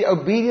 It is the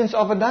obedience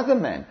of another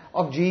man,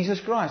 of Jesus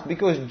Christ.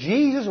 Because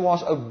Jesus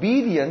was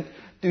obedient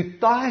to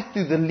tithe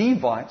to the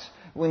Levites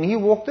when He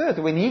walked earth.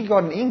 When He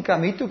got an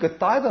income, He took a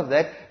tithe of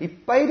that. He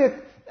paid it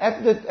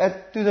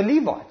to the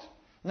Levites.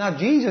 Now,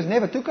 Jesus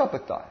never took up a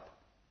tithe.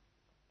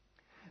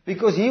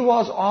 Because He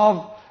was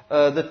of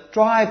the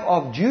tribe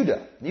of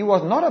Judah. He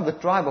was not of the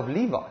tribe of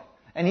Levi.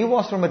 And He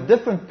was from a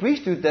different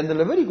priesthood than the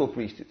Levitical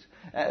priesthood.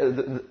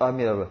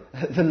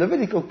 The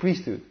Levitical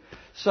priesthood.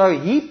 So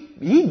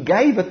he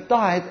gave a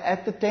tithe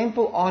at the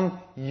temple on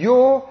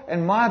your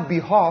and my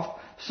behalf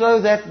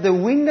so that the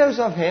windows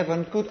of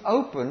heaven could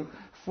open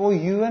for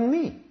you and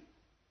me.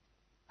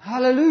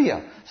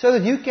 Hallelujah. So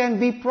that you can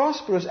be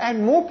prosperous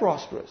and more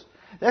prosperous.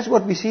 That's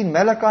what we see in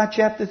Malachi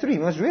chapter 3. You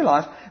must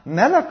realize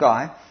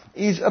Malachi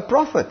is a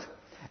prophet.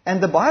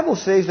 And the Bible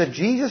says that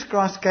Jesus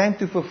Christ came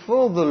to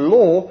fulfill the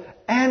law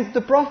and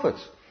the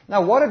prophets.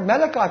 Now, what did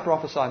Malachi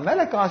prophesy?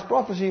 Malachi's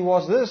prophecy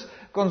was this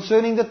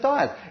concerning the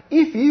tithe.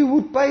 If you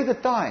would pay the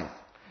tithe,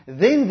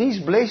 then these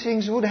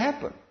blessings would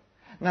happen.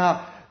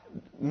 Now,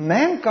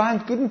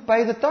 mankind couldn't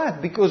pay the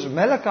tithe because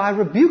Malachi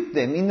rebuked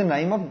them in the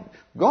name of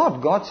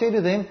God. God said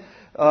to them,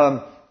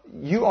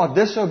 you are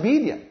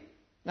disobedient.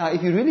 Now,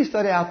 if you really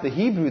study out the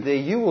Hebrew there,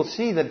 you will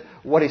see that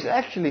what it's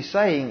actually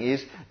saying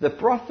is the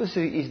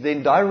prophecy is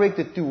then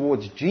directed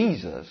towards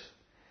Jesus.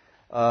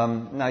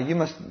 Now, you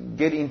must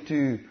get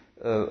into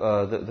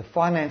the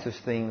finances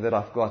thing that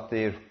I've got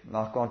there.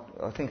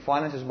 I think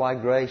finances by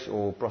grace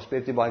or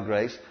prosperity by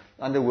grace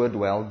under word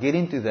well. Get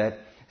into that.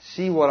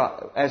 See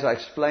as I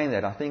explain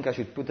that. I think I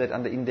should put that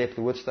under in-depth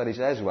word studies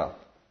as well.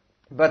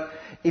 But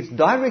it's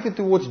directed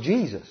towards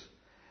Jesus.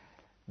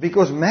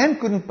 Because man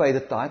couldn't pay the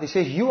tithe. He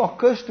says, you are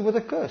cursed with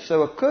a curse.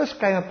 So a curse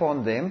came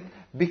upon them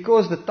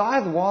because the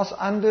tithe was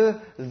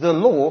under the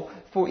law.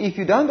 For if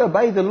you don't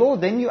obey the law,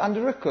 then you're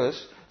under a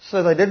curse.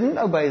 So they didn't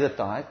obey the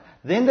tithe.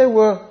 Then they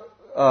were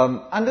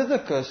under the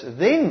curse.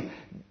 Then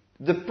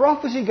the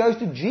prophecy goes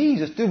to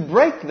Jesus to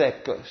break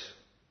that curse.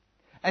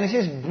 And he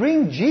says,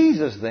 bring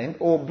Jesus then,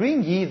 or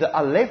bring ye the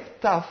Aleph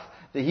Taf,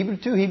 the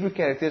two Hebrew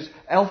characters,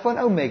 Alpha and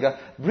Omega.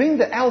 Bring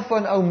the Alpha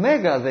and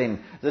Omega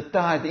then, the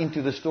tithe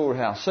into the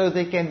storehouse, so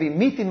there can be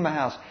meat in my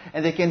house,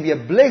 and there can be a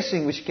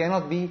blessing which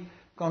cannot be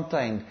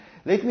contained.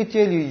 Let me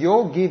tell you,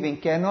 your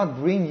giving cannot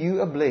bring you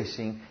a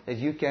blessing that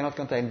you cannot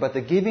contain. But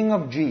the giving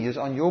of Jesus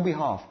on your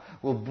behalf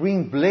will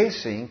bring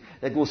blessing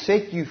that will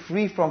set you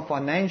free from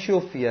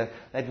financial fear,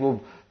 that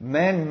will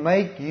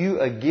make you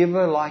a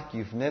giver like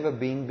you've never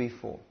been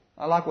before.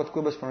 I like what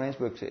Kobus van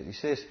Rensburg says. He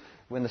says,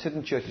 when the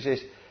certain church, he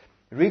says,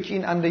 reach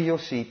in under your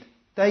seat,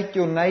 take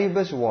your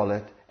neighbor's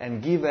wallet,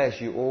 and give as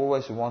you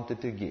always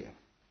wanted to give.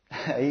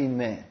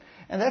 Amen.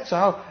 And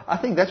I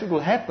think that's what will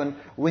happen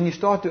when you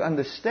start to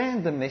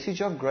understand the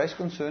message of grace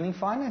concerning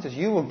finances.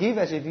 You will give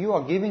as if you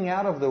are giving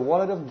out of the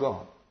wallet of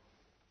God.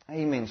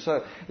 Amen.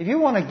 So, if you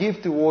want to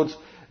give towards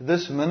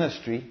this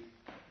ministry,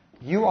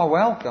 you are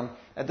welcome.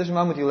 At this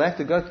moment, you'll have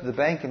to go to the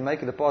bank and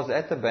make a deposit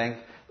at the bank.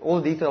 All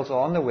the details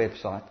are on the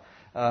website.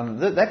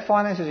 That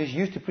finances is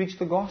used to preach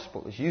the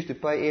gospel. It's used to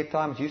pay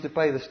airtime. It's used to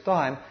pay this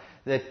time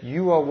that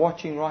you are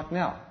watching right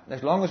now.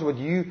 As long as when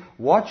you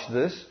watch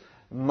this,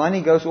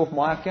 money goes off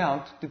my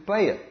account to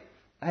pay it.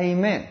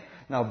 Amen.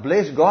 Now,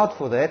 bless God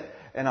for that.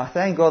 And I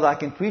thank God I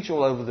can preach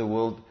all over the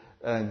world,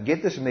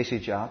 get this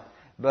message out.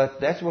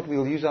 But that's what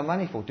we'll use our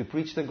money for, to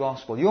preach the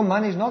gospel. Your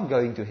money is not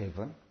going to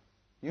heaven.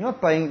 You're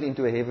not paying it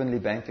into a heavenly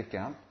bank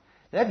account.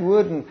 That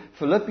word in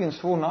Philippians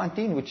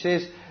 4:19, which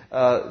says,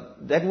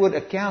 that word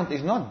account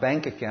is not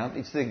bank account.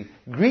 It's the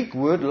Greek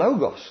word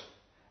logos,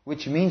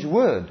 which means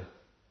word.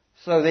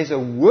 So there's a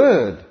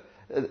word.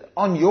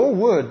 On your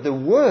word, the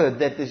word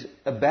that is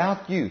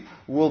about you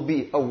will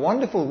be a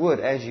wonderful word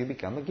as you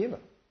become a giver.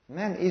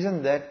 Man,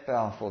 isn't that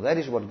powerful? That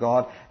is what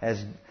God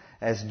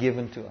has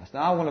given to us.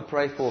 Now I want to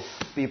pray for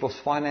people's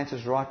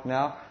finances right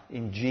now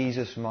in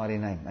Jesus' mighty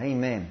name.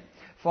 Amen.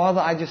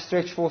 Father, I just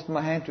stretch forth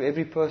my hand to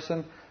every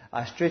person.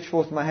 I stretch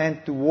forth my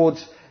hand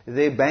towards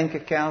their bank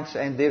accounts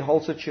and their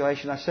whole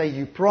situation. I say,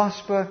 you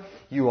prosper,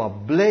 you are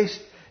blessed,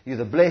 you're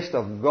the blessed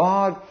of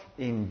God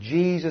in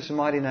Jesus'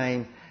 mighty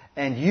name.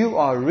 And you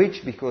are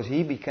rich because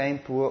He became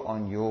poor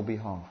on your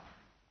behalf.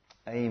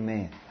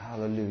 Amen.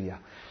 Hallelujah.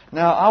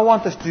 Now, I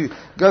want us to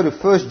go to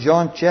 1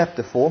 John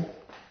chapter 4.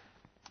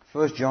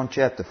 1 John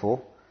chapter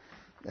 4.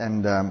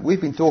 And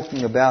we've been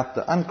talking about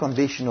the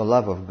unconditional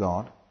love of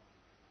God.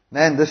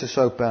 Man, this is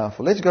so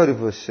powerful. Let's go to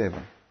verse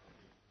 7.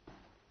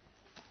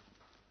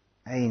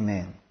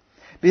 Amen.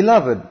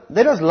 Beloved,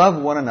 let us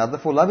love one another,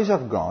 for love is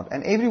of God.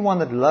 And everyone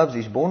that loves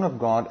is born of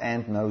God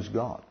and knows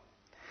God.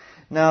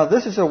 Now,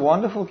 this is a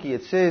wonderful key.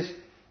 It says,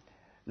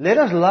 let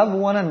us love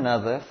one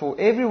another, for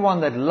everyone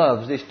that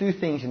loves, there's two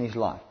things in his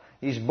life.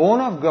 He's born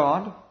of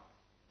God,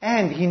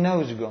 and he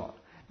knows God.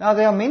 Now,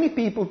 there are many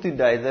people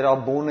today that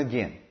are born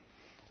again,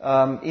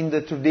 in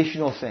the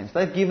traditional sense.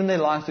 They've given their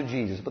lives to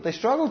Jesus, but they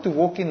struggle to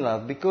walk in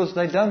love because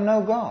they don't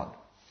know God.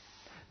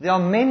 There are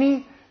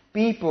many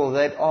people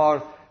that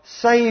are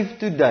saved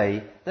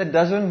today that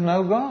doesn't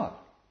know God.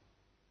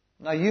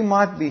 Now, you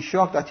might be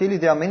shocked. I tell you,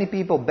 there are many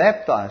people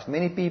baptized,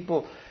 many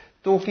people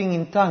talking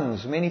in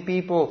tongues, many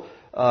people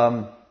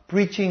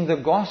preaching the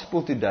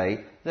gospel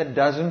today that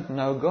doesn't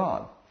know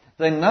God.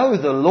 They know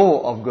the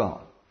law of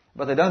God,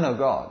 but they don't know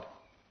God.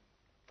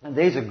 And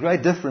there's a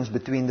great difference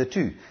between the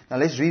two. Now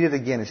let's read it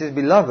again. It says,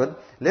 Beloved,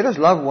 let us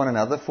love one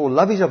another, for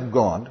love is of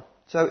God.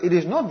 So it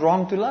is not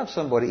wrong to love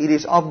somebody. It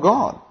is of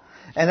God.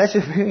 And that's a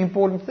very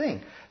important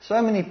thing.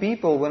 So many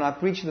people, when I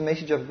preach the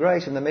message of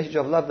grace and the message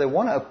of love, they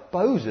want to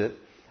oppose it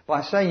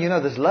by saying,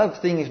 this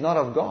love thing is not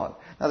of God.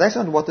 Now, that's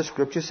not what the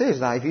Scripture says.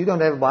 Now, if you don't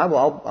have a Bible,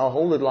 I'll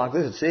hold it like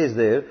this. It says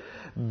there,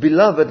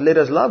 Beloved, let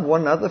us love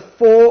one another,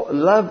 for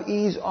love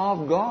is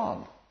of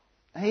God.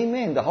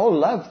 Amen. The whole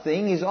love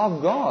thing is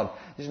of God.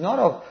 It's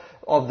not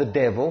of the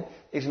devil.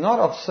 It's not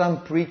of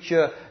some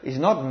preacher. It's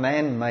not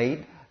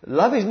man-made.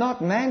 Love is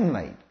not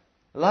man-made.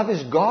 Love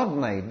is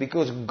God-made,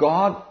 because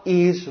God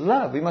is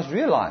love. We must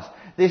realize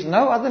there's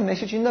no other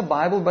message in the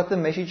Bible but the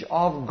message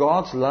of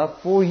God's love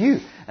for you.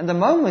 And the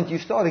moment you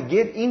start to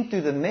get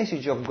into the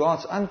message of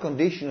God's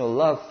unconditional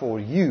love for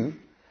you,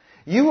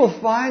 you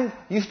will find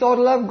you start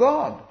to love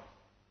God.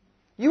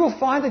 You will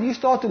find that you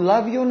start to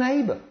love your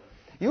neighbor.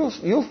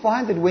 You'll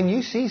find that when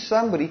you see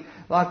somebody,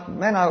 like,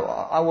 man,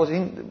 I was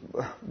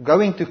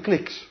going to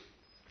Clicks.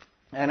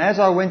 And as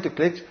I went to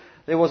Clicks,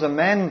 there was a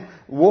man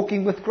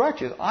walking with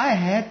crutches. I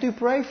had to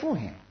pray for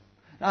him.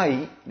 Now,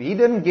 he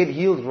didn't get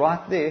healed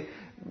right there.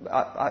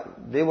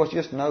 There was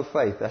just no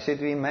faith. I said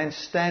to him, man,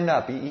 stand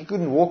up. He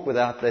couldn't walk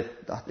without that.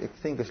 I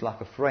think it's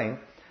like a frame.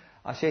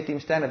 I said to him,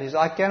 stand up. He says,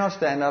 I cannot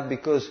stand up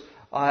because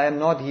I am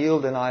not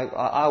healed and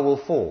I will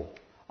fall.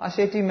 I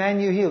said to him,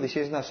 man, you're healed. He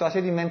says, no. So I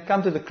said to him, man,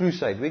 come to the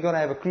crusade. We're going to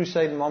have a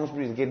crusade in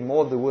Malmesbury to get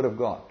more of the Word of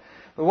God.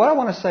 But what I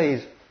want to say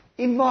is,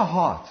 in my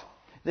heart,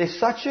 there's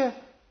such a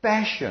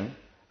passion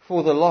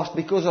for the lost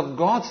because of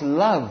God's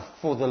love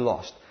for the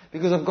lost.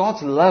 Because of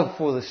God's love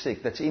for the sick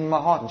that's in my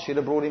heart and shed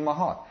abroad in my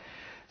heart.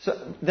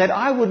 So that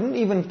I wouldn't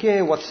even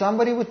care what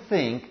somebody would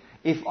think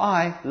if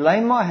I lay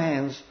my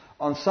hands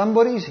on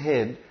somebody's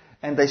head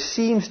and they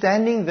see him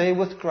standing there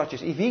with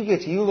crutches, if he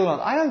gets healed or not,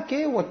 I don't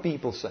care what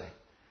people say.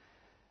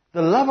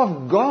 The love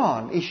of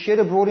God is shed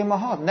abroad in my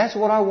heart, and that's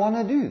what I want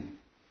to do.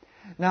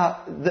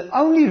 Now, the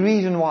only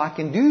reason why I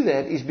can do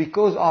that is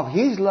because of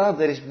His love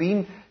that has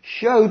been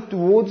showed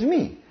towards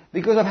me.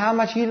 Because of how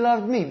much He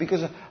loved me.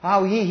 Because of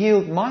how He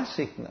healed my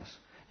sickness.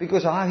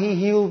 Because of how He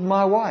healed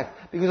my wife.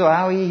 Because of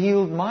how He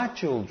healed my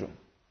children.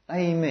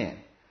 Amen.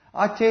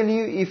 I tell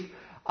you, if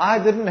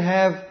I didn't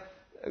have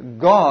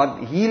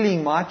God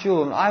healing my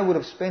children, I would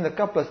have spent a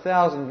couple of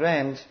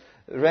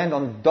 $1,000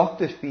 on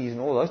doctor's fees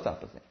and all those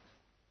type of things.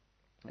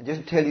 I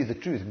just tell you the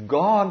truth.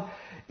 God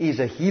is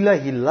a healer.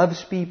 He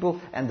loves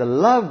people. And the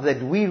love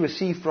that we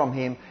receive from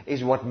Him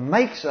is what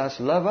makes us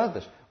love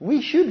others.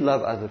 We should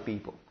love other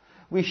people.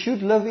 We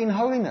should live in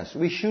holiness.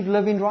 We should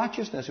live in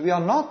righteousness. We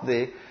are not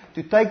there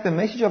to take the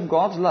message of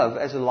God's love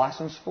as a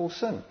license for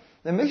sin.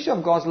 The message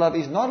of God's love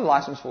is not a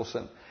license for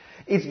sin.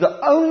 It's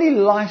the only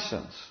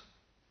license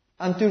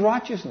unto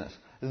righteousness.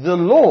 The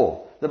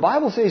law, the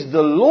Bible says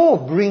the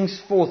law brings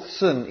forth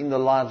sin in the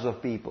lives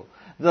of people.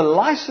 The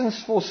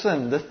license for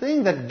sin, the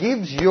thing that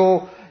gives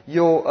your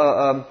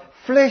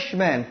flesh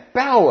man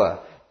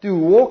power to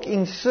walk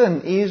in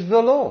sin is the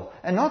law,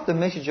 and not the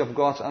message of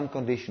God's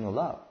unconditional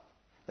love.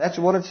 That's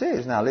what it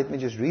says. Now, let me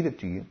just read it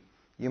to you.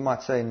 You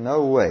might say,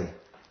 no way.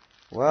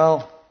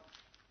 Well,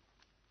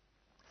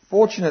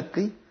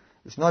 fortunately,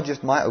 it's not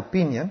just my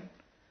opinion,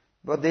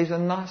 but there's a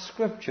nice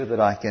scripture that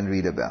I can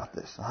read about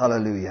this.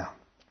 Hallelujah.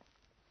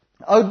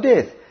 O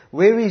death,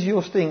 where is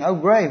your sting? O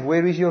grave,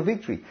 where is your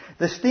victory?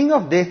 The sting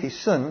of death is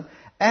sin,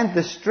 and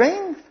the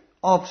strength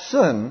of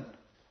sin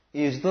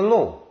is the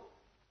law.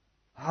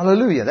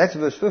 Hallelujah. That's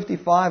verse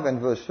 55 and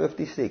verse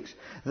 56.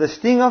 The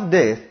sting of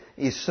death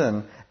is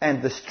sin,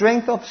 and the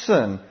strength of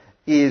sin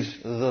is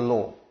the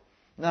law.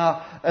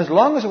 Now, as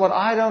long as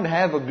I don't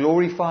have a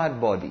glorified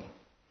body,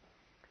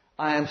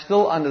 I am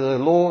still under the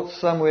law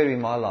somewhere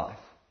in my life.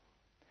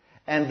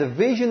 And the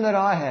vision that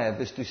I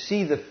have is to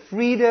see the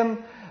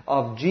freedom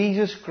of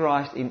Jesus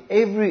Christ in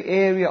every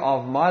area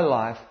of my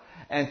life,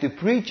 and to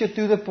preach it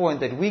to the point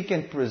that we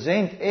can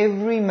present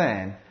every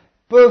man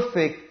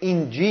perfect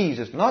in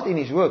Jesus, not in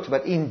his works,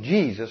 but in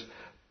Jesus,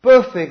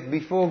 perfect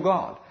before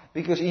God.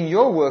 Because in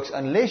your works,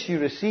 unless you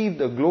receive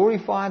the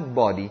glorified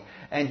body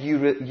and you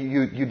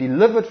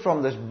delivered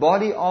from this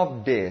body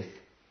of death,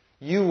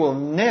 you will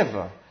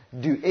never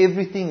do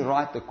everything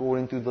right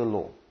according to the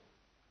law.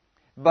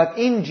 But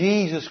in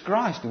Jesus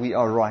Christ we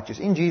are righteous.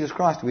 In Jesus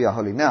Christ we are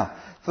holy. Now,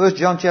 1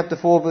 John chapter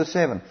 4 verse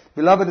 7.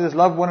 Beloved, let us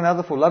love one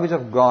another, for love is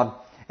of God.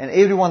 And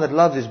everyone that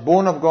loves is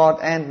born of God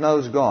and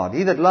knows God.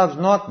 He that loves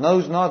not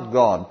knows not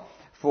God,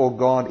 for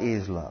God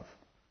is love.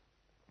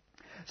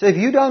 So if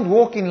you don't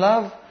walk in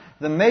love,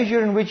 the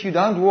measure in which you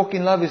don't walk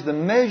in love is the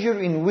measure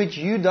in which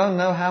you don't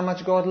know how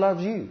much God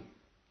loves you.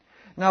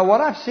 Now,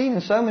 what I've seen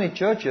in so many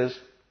churches,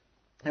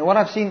 and what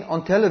I've seen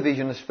on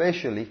television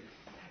especially,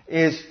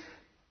 is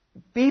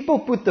people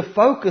put the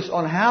focus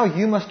on how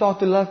you must start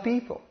to love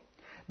people.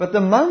 But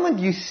the moment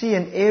you see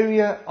an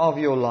area of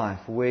your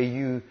life where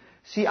you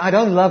see, I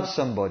don't love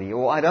somebody,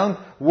 or I don't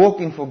walk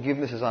in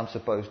forgiveness as I'm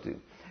supposed to,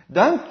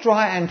 don't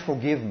try and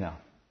forgive now.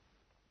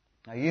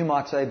 Now you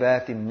might say,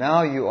 Baptist,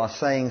 now you are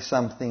saying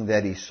something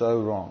that is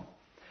so wrong.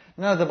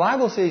 No, the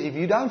Bible says if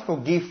you don't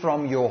forgive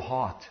from your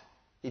heart,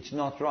 it's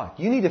not right.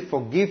 You need to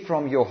forgive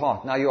from your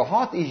heart. Now your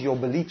heart is your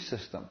belief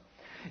system.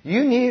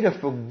 You need to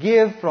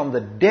forgive from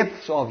the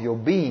depths of your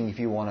being if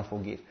you want to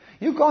forgive.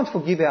 You can't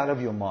forgive out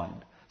of your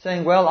mind,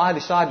 saying, well, I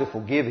decide to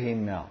forgive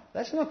him now.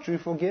 That's not true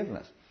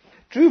forgiveness.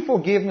 True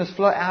forgiveness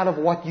flows out of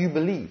what you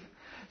believe.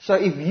 So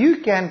if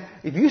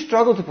you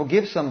struggle to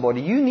forgive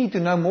somebody, you need to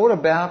know more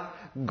about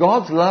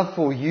God's love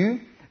for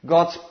you,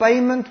 God's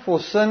payment for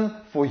sin,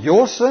 for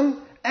your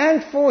sin,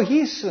 and for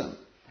His sin.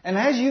 And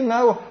as you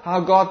know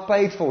how God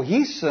paid for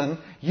His sin,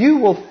 you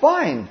will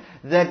find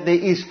that there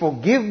is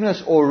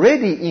forgiveness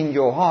already in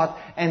your heart,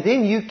 and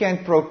then you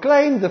can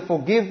proclaim the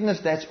forgiveness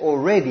that's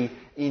already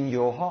in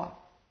your heart.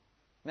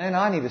 Man,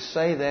 I need to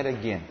say that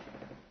again.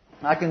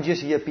 I can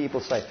just hear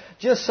people say,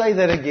 just say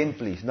that again,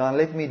 please. Now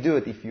let me do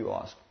it if you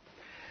ask.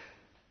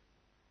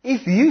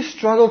 If you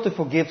struggle to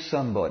forgive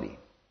somebody,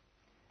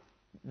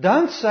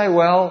 don't say,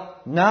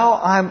 well, now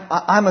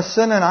I'm a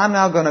sinner and I'm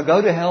now going to go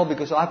to hell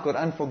because I've got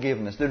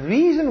unforgiveness. The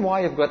reason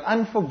why you've got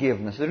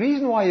unforgiveness, the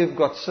reason why you've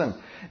got sin,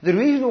 the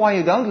reason why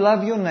you don't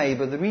love your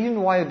neighbor, the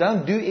reason why you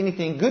don't do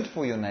anything good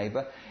for your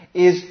neighbor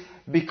is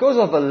because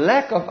of a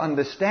lack of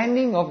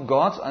understanding of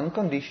God's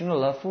unconditional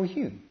love for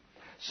you.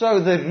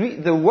 So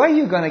the way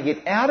you're going to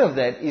get out of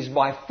that is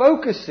by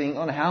focusing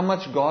on how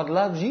much God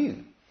loves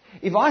you.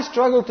 If I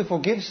struggle to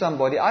forgive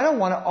somebody, I don't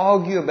want to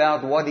argue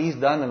about what he's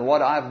done and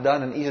what I've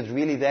done and is it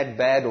really that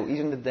bad or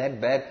isn't it that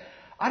bad.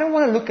 I don't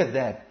want to look at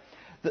that.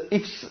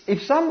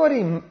 If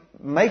somebody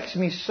makes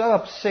me so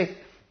upset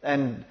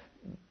and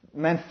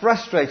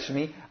frustrates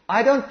me,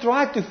 I don't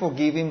try to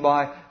forgive him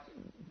by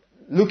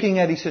looking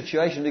at his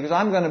situation because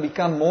I'm going to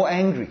become more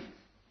angry.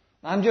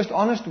 I'm just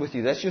honest with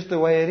you. That's just the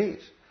way it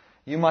is.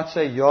 You might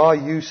say, yeah,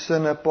 you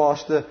sinner,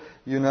 pastor.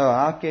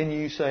 How can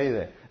you say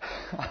that?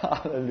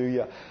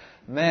 Hallelujah.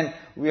 Man,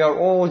 we are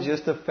all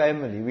just a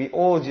family. We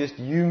all just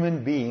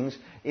human beings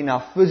in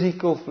our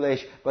physical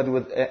flesh, but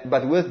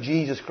with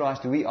Jesus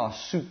Christ, we are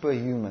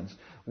superhumans.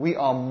 We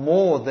are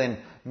more than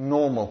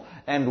normal.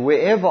 And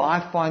wherever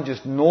I find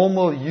just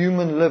normal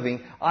human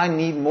living, I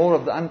need more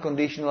of the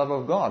unconditional love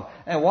of God.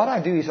 And what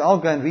I do is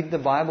I'll go and read the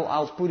Bible.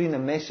 I'll put in a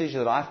message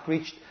that I've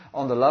preached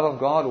on the love of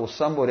God, or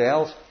somebody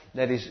else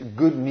that is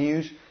good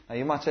news. Now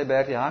you might say,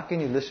 Bertie, how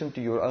can you listen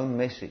to your own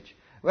message?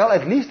 Well,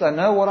 at least I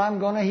know what I'm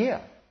going to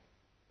hear.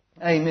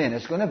 Amen.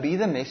 It's going to be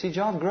the message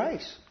of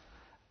grace.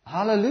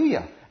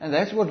 Hallelujah. And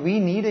that's what we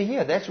need to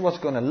hear. That's what's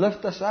going to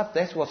lift us up.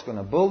 That's what's going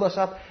to build us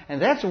up.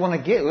 And that's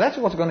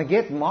what's going to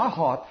get my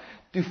heart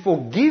to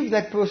forgive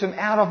that person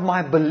out of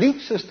my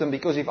belief system.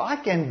 Because if I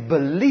can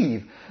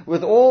believe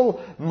with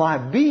all my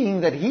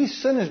being that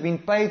his sin has been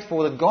paid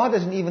for, that God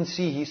doesn't even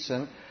see his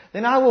sin,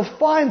 then I will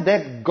find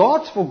that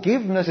God's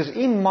forgiveness is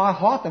in my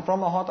heart, and from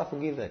my heart I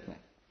forgive that man.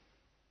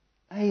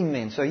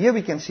 Amen. So here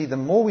we can see the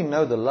more we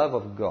know the love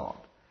of God,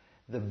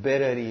 the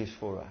better it is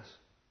for us.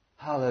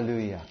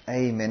 Hallelujah.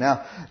 Amen.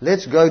 Now,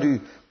 let's go to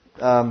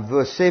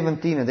verse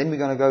 17, and then we're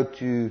going to go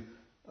to,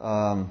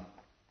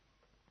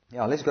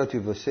 let's go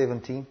to verse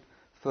 17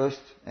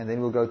 first, and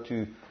then we'll go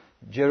to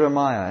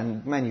Jeremiah.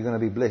 And man, you're going to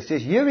be blessed. It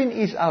says, herein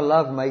is our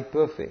love made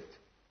perfect,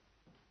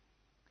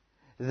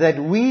 that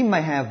we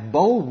may have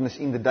boldness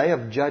in the day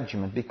of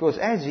judgment, because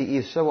as he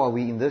is, so are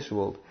we in this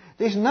world.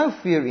 There's no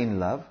fear in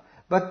love,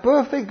 but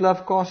perfect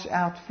love casts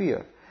out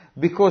fear,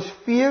 because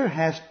fear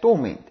has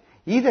torment.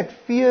 He that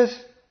fears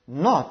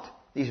not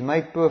is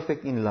made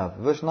perfect in love.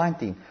 Verse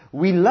 19.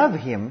 We love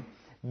him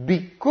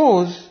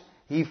because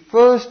he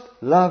first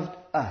loved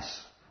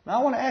us. Now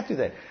I want to add to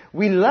that.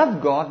 We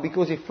love God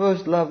because he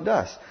first loved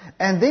us.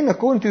 And then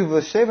according to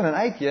verse 7 and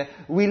 8 here,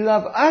 we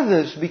love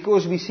others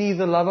because we see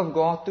the love of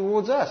God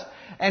towards us.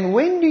 And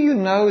when do you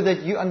know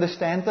that you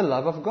understand the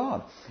love of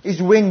God?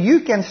 Is when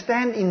you can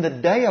stand in the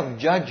day of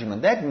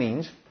judgment. That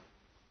means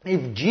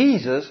if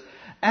Jesus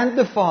and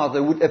the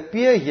Father would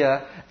appear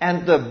here,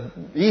 and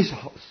his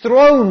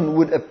throne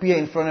would appear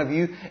in front of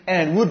you,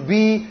 and it would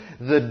be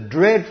the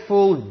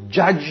dreadful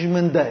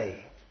judgment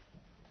day.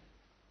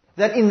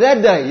 That in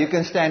that day you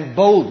can stand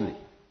boldly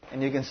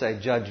and you can say,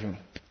 judge me.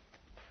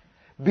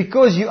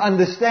 Because you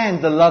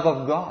understand the love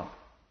of God.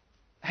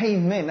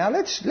 Amen. Now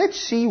let's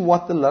see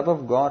what the love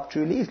of God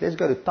truly is. Let's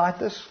go to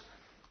Titus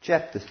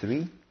chapter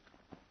 3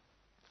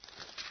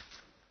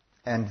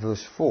 and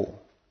verse 4.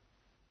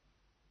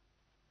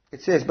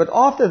 It says, but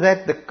after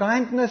that the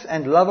kindness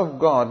and love of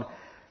God,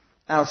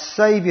 our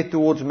Savior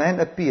towards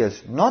man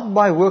appears, not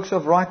by works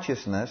of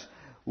righteousness,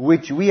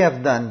 which we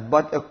have done,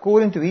 but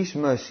according to his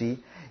mercy,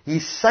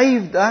 he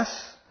saved us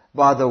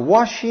by the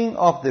washing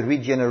of the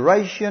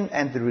regeneration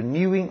and the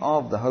renewing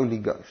of the Holy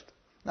Ghost.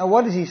 Now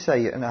what does he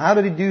say here? And how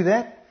did he do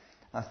that?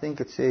 I think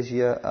it says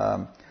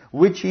here,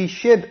 which he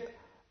shed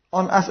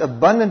on us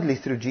abundantly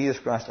through Jesus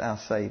Christ our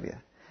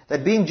Savior.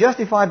 That being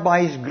justified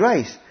by his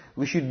grace,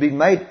 we should be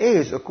made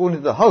heirs according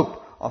to the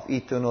hope of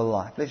eternal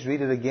life. Let's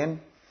read it again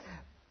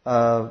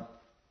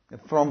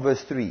from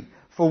verse 3.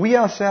 For we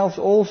ourselves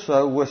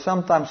also were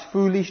sometimes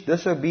foolish,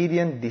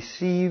 disobedient,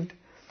 deceived,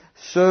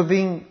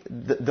 serving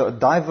the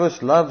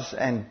diverse loves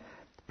and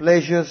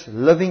pleasures,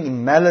 living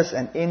in malice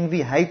and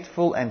envy,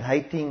 hateful and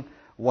hating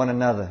one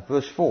another.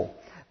 Verse 4.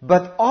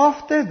 But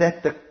after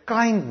that the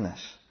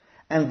kindness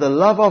and the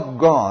love of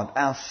God,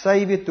 our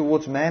Savior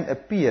towards man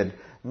appeared,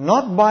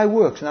 not by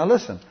works. Now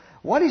listen.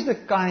 What is the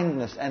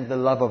kindness and the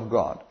love of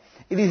God?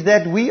 It is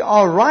that we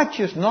are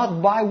righteous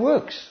not by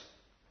works.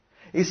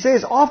 It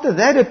says, after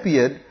that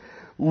appeared,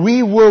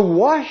 we were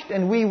washed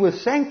and we were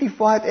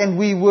sanctified and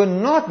we were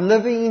not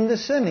living in the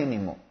sin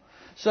anymore.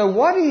 So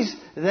what is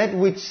that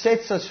which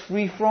sets us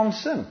free from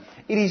sin?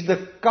 It is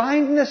the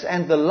kindness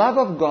and the love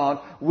of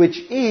God, which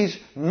is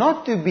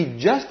not to be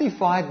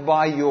justified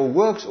by your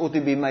works or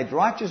to be made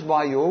righteous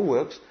by your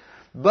works,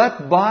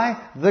 but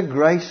by the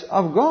grace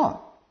of God.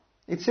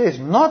 It says,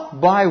 not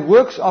by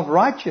works of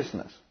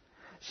righteousness.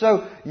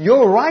 So,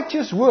 your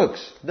righteous works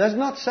does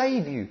not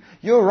save you.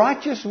 Your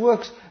righteous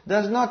works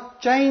does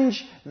not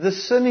change the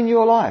sin in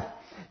your life.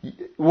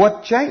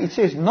 It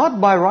says,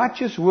 not by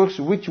righteous works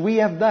which we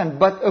have done,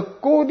 but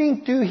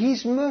according to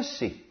his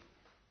mercy.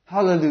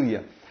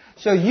 Hallelujah.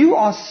 So you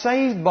are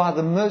saved by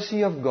the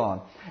mercy of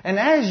God. And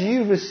as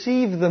you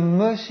receive the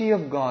mercy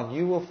of God,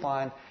 you will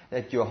find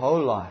that your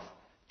whole life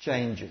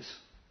changes.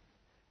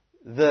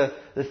 The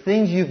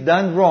things you've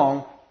done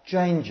wrong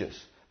changes.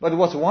 But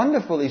what's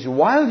wonderful is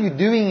while you're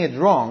doing it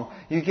wrong,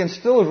 you can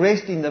still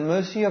rest in the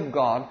mercy of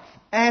God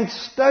and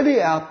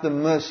study out the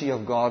mercy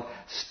of God,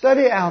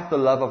 study out the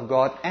love of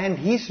God, and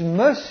his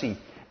mercy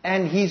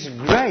and his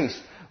grace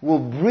will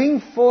bring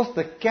forth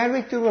the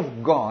character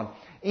of God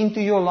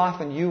into your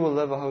life, and you will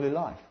live a holy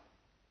life.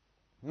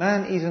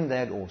 Man, isn't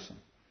that awesome?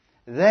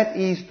 That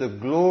is the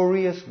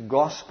glorious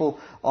gospel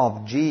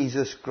of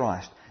Jesus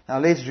Christ. Now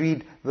let's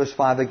read verse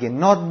 5 again.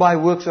 Not by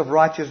works of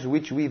righteousness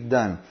which we've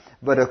done,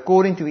 but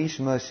according to his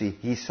mercy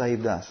he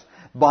saved us.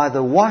 by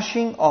the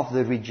washing of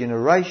the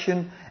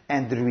regeneration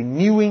and the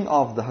renewing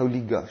of the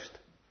Holy Ghost.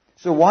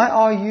 So why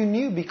are you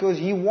new? Because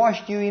He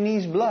washed you in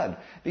His blood.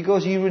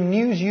 Because He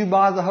renews you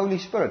by the Holy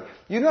Spirit.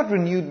 You're not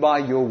renewed by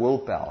your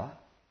willpower.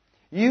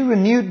 You're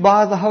renewed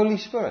by the Holy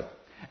Spirit.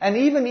 And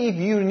even if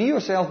you renew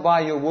yourself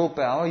by your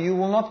willpower, you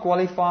will not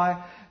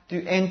qualify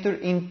to enter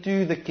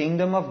into the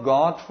kingdom of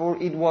God,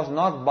 for it was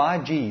not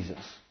by Jesus.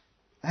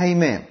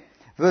 Amen.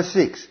 Verse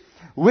 6.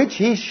 Which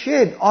He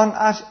shed on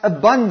us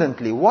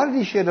abundantly. What did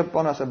He shed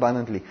upon us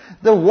abundantly?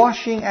 The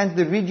washing and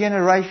the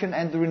regeneration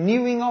and the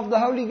renewing of the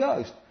Holy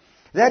Ghost.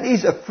 That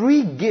is a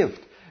free gift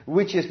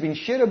which has been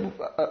shed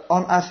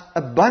on us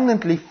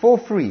abundantly for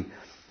free.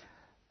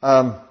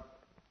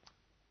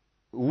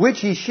 Which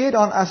He shed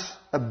on us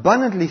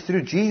abundantly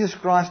through Jesus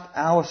Christ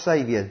our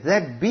Savior,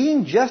 that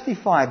being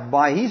justified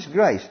by His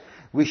grace,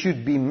 we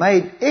should be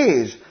made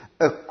heirs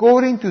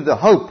according to the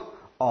hope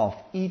of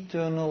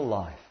eternal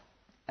life.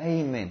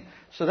 Amen.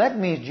 So that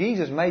means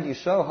Jesus made you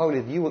so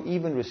holy that you will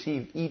even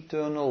receive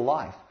eternal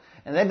life.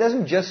 And that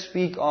doesn't just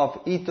speak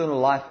of eternal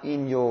life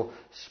in your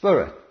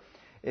spirit.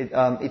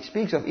 It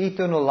speaks of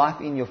eternal life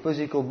in your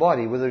physical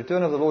body. With the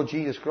return of the Lord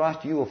Jesus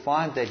Christ, you will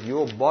find that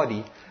your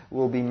body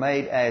will be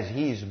made as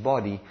His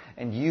body,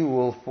 and you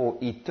will for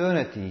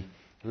eternity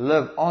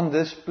live on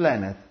this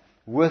planet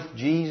with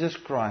Jesus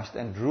Christ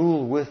and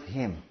rule with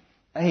Him.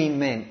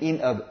 Amen.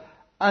 In an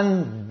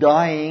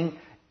undying,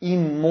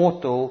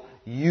 immortal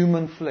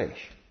human flesh.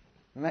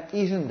 Now,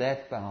 isn't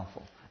that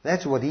powerful?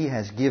 That's what He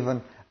has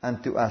given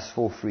unto us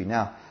for free.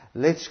 Now,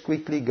 let's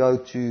quickly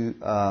go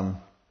to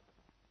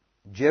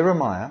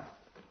Jeremiah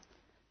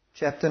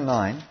chapter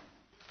 9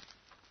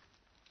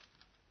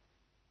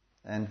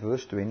 and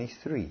verse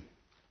 23.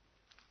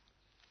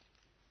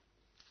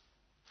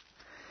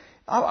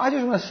 I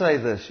just want to say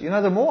this.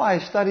 The more I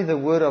study the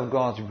Word of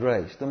God's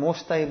grace, the more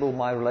stable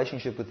my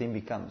relationship with Him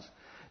becomes.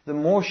 The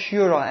more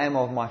sure I am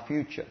of my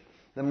future.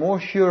 The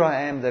more sure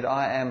I am that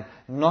I am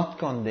not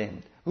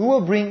condemned. Who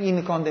will bring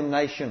in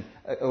condemnation,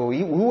 or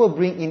who will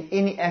bring in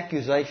any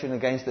accusation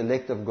against the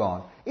elect of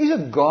God? Is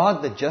it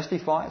God that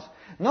justifies?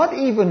 Not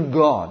even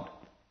God.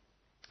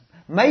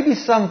 Maybe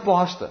some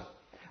pastor,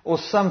 or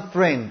some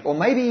friend, or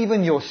maybe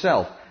even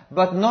yourself,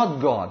 but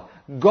not God.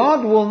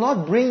 God will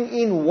not bring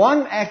in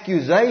one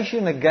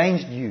accusation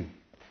against you.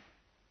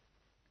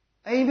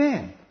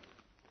 Amen.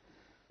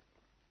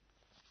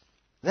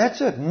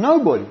 That's it.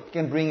 Nobody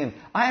can bring in.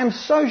 I am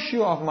so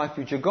sure of my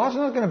future. God's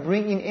not going to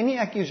bring in any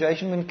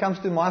accusation when it comes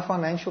to my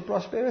financial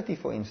prosperity,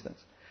 for instance.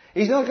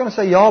 He's not going to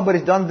say, yeah, but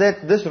he's done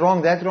this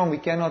wrong, that wrong, we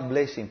cannot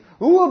bless him.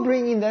 Who will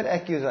bring in that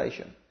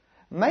accusation?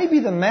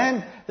 Maybe the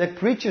man that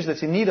preaches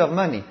that's in need of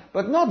money,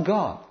 but not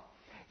God.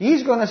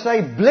 He's going to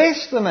say,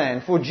 bless the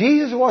man, for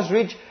Jesus was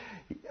rich,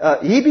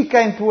 he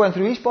became poor, and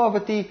through his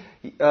poverty,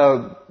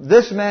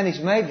 this man is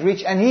made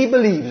rich, and he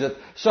believes it,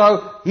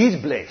 so he's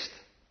blessed.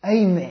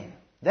 Amen.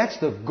 That's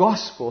the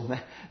gospel,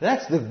 man.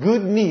 That's the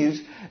good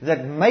news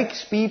that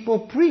makes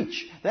people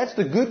preach. That's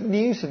the good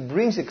news that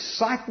brings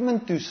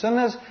excitement to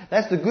sinners.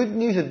 That's the good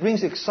news that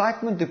brings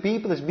excitement to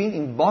people that's been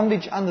in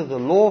bondage under the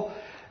law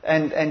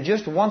and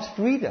just wants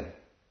freedom.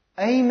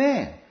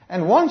 Amen.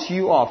 And once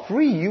you are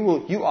free,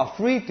 you are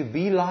free to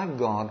be like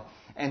God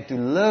and to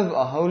live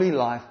a holy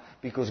life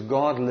because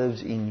God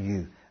lives in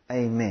you.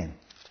 Amen.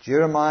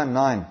 Jeremiah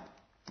 9,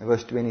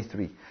 verse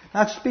 23.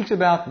 Now it speaks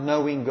about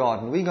knowing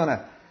God. And we're going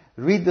to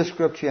read the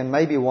scripture and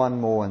maybe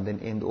one more and then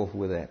end off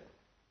with that.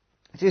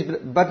 It says,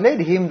 but let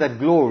him that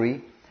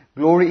glory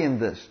in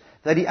this,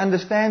 that he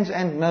understands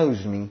and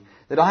knows me,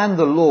 that I am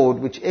the Lord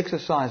which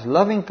exercise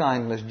loving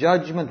kindness,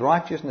 judgment,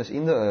 righteousness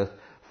in the earth,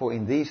 for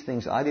in these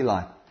things I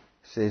delight,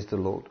 says the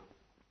Lord.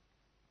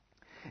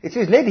 It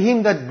says, let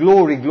him that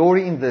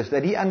glory in this,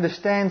 that he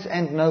understands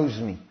and knows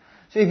me.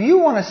 So if you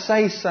want to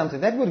say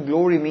something, that word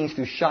glory means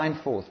to shine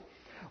forth.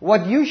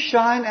 What you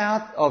shine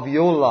out of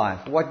your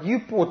life, what you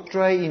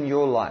portray in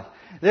your life,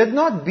 let it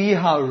not be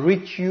how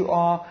rich you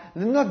are,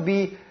 let it not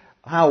be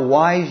how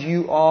wise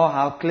you are,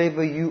 how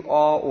clever you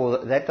are,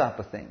 or that type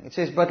of thing. It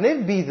says, but let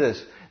it be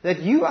this, that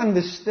you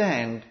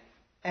understand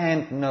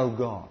and know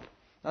God.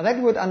 Now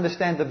that word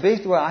understand, the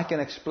best way I can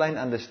explain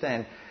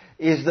understand,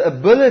 is the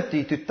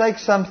ability to take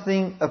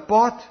something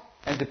apart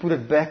and to put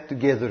it back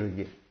together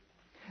again.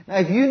 Now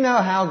if you know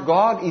how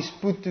God is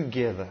put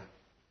together,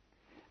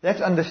 that's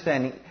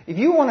understanding. If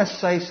you want to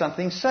say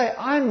something, say,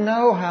 I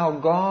know how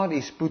God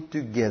is put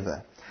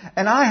together.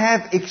 And I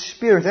have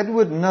experience. That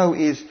word know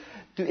is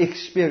to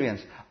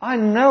experience. I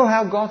know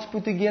how God's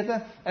put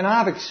together, and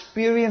I have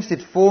experienced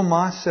it for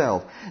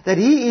myself. That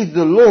He is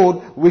the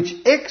Lord which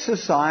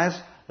exercise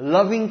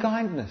loving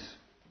kindness.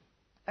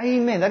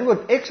 Amen. That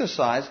word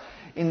exercise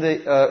in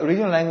the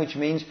original language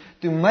means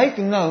to make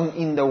known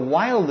in the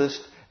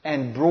wildest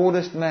and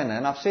broadest manner.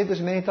 And I've said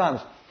this many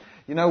times.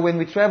 When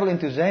we travel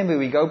into Zambia,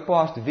 we go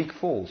past Vic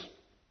Falls.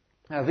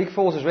 Now, Vic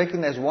Falls is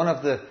recognized as one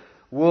of the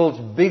world's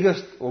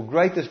biggest or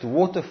greatest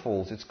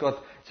waterfalls. It's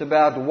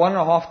about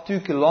 1.5,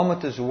 2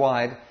 kilometers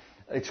wide.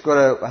 It's got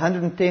a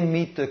 110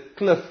 meter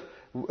cliff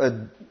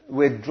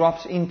where it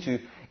drops into.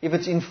 If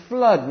it's in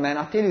flood, man,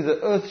 I tell you,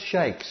 the earth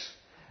shakes.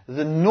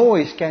 The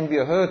noise can be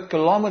heard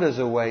kilometers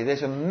away.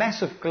 There's a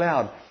massive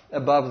cloud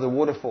above the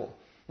waterfall.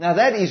 Now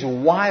that is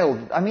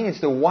wild. I mean,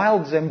 it's the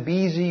wild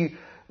Zambezi,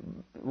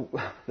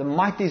 the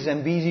mighty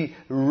Zambezi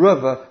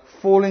River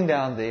falling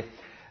down there.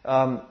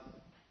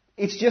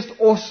 It's just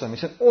awesome.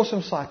 It's an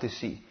awesome sight to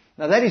see.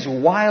 Now that is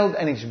wild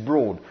and it's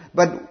broad.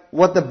 But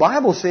what the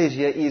Bible says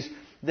here is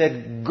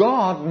that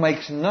God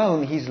makes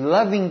known His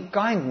loving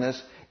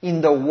kindness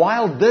in the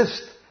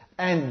wildest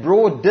and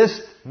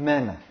broadest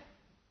manner.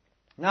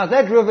 Now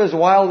that river is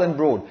wild and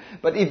broad.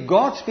 But if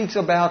God speaks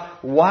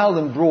about wild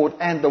and broad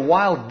and the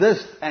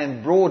wildest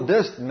and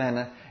broadest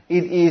manner,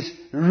 it is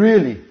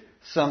really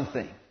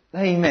something.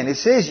 Amen. It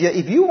says here,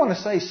 if you want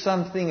to say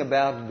something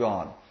about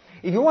God,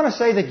 if you want to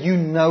say that you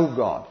know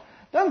God,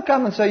 don't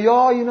come and say,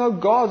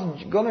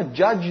 God's going to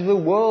judge the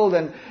world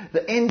and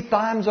the end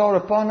times are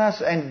upon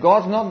us and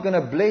God's not going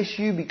to bless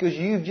you because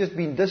you've just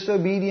been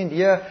disobedient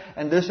here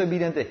and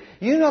disobedient there.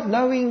 You're not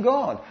knowing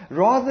God.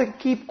 Rather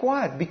keep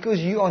quiet because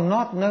you are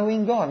not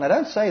knowing God. Now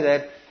don't say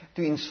that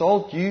to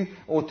insult you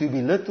or to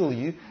belittle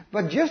you,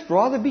 but just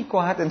rather be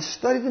quiet and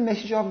study the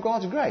message of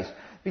God's grace.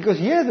 Because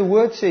here the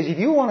word says, if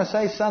you want to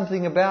say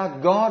something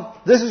about God,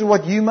 this is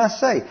what you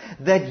must say.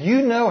 That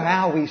you know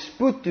how He's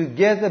put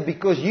together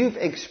because you've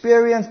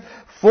experienced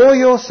for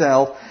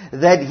yourself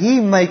that He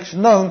makes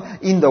known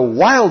in the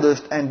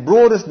wildest and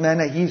broadest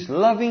manner His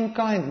loving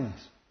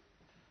kindness.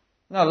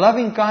 Now,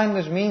 loving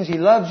kindness means He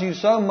loves you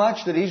so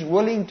much that He's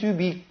willing to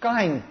be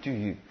kind to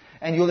you.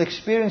 And you'll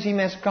experience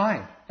Him as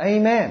kind.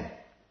 Amen.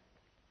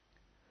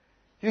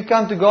 If you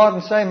come to God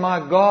and say, my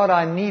God,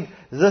 I need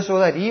this or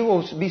that, He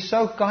will be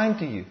so kind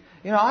to you.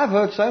 I've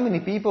heard so many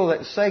people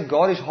that say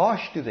God is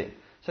harsh to them.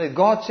 Say,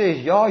 God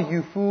says, yeah,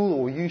 you fool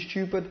or you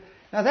stupid.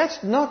 Now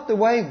that's not the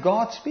way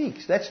God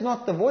speaks. That's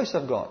not the voice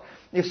of God.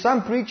 If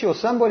some preacher or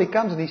somebody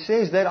comes and he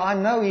says that, I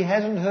know he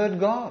hasn't heard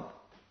God.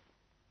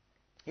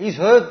 He's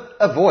heard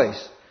a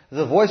voice,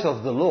 the voice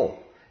of the law.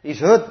 He's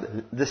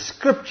heard the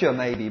scripture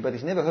maybe, but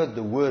he's never heard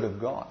the word of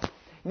God.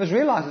 You must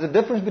realize there's a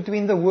difference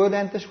between the word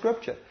and the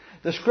scripture.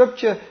 The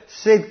scripture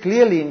said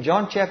clearly in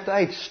John chapter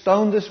 8,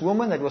 stone this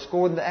woman that was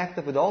caught in the act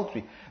of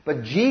adultery.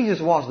 But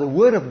Jesus was the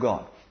word of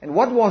God. And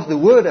what was the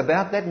word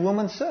about that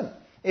woman's sin?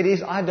 It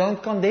is, I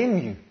don't condemn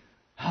you.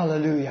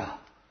 Hallelujah.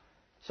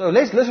 So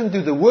let's listen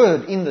to the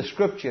word in the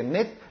scripture.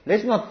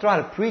 Let's not try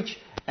to preach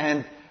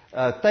and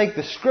take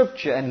the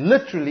scripture and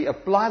literally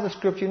apply the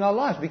scripture in our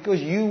lives,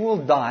 because you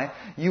will die.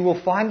 You will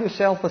find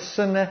yourself a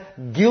sinner,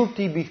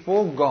 guilty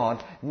before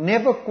God,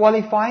 never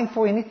qualifying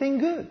for anything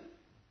good.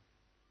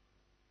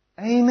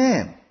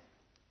 Amen.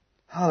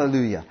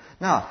 Hallelujah.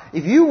 Now,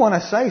 if you want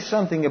to say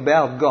something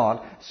about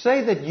God,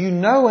 say that you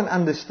know and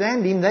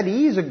understand Him, that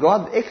He is a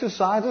God that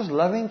exercises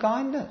loving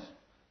kindness,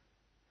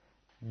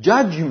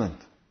 judgment,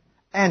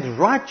 and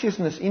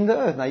righteousness in the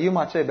earth. Now, you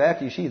might say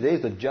back, you see,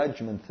 there's the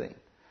judgment thing.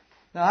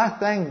 Now, I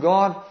thank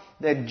God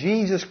that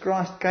Jesus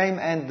Christ came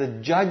and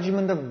the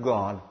judgment of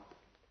God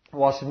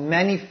was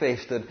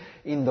manifested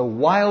in the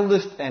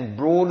wildest and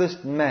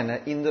broadest manner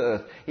in the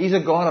earth. He's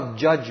a God of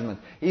judgment.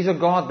 He's a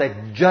God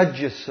that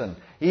judges sin.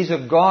 He's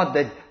a God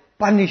that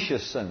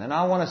punishes sin. And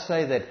I want to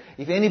say that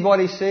if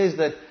anybody says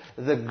that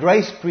the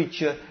grace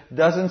preacher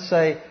doesn't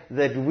say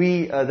that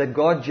that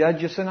God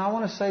judges sin, I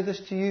want to say this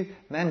to you,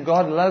 man,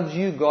 God loves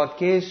you, God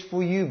cares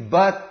for you,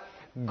 but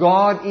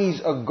God is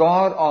a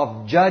God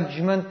of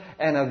judgment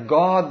and a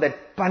God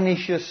that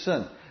punishes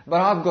sin.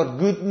 But I've got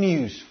good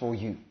news for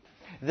you.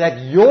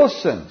 That your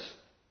sins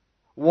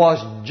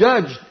was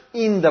judged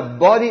in the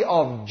body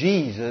of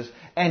Jesus,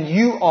 and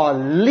you are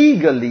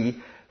legally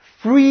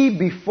free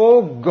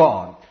before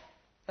God.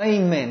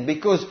 Amen.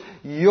 Because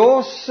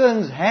your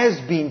sins has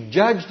been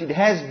judged, it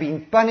has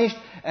been punished,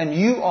 and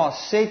you are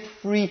set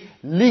free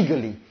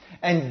legally.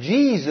 And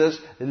Jesus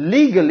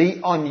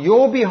legally on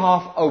your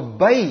behalf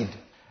obeyed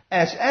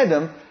as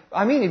Adam.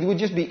 I mean, it would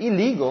just be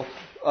illegal.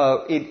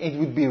 It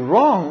would be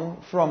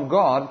wrong from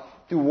God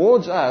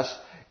towards us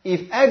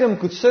if Adam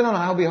could sin on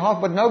our behalf,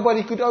 but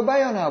nobody could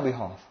obey on our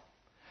behalf.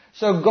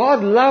 So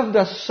God loved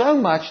us so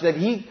much that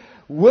He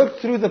worked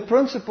through the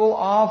principle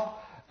of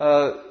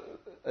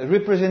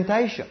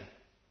representation.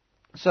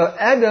 So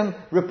Adam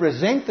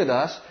represented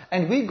us,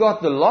 and we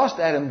got the last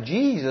Adam,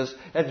 Jesus,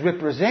 that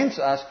represents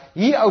us.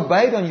 He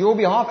obeyed on your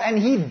behalf, and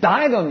He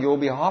died on your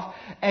behalf,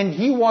 and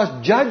He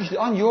was judged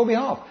on your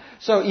behalf.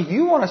 So if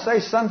you want to say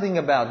something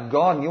about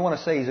God, and you want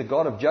to say He's a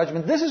God of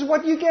judgment, this is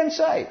what you can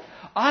say.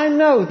 I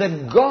know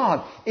that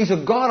God is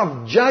a God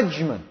of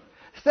judgment.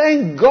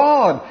 Thank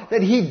God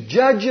that He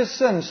judges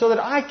sin so that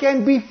I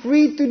can be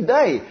free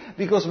today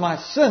because my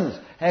sins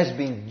has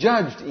been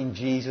judged in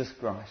Jesus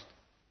Christ.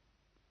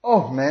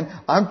 Oh man,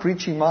 I'm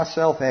preaching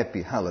myself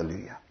happy.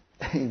 Hallelujah.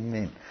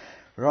 Amen.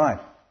 Right.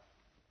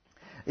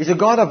 He's a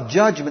God of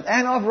judgment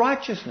and of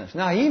righteousness.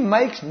 Now He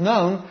makes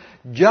known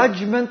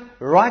judgment,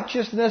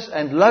 righteousness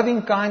and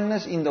loving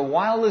kindness in the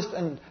wildest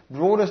and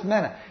broadest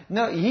manner.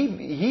 No,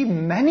 He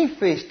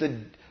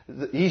manifested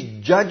His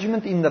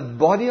judgment in the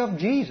body of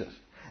Jesus.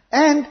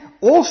 And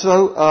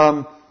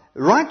also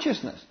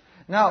righteousness.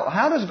 Now,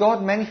 how does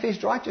God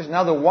manifest righteousness?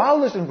 Now, the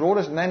wildest and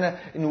broadest manner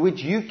in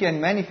which you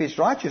can manifest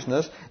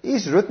righteousness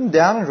is written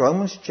down in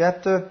Romans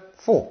chapter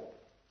 4.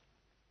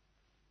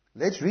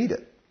 Let's read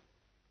it.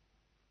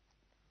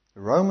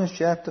 Romans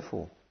chapter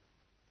 4.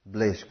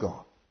 Bless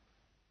God.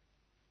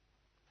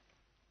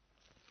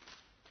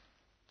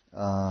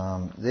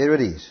 There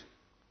it is.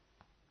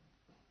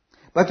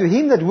 But to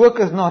him that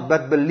worketh not,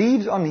 but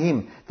believes on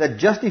him that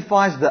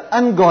justifies the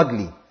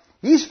ungodly,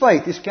 his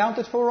faith is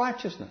counted for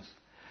righteousness.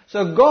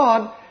 So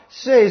God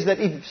says that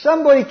if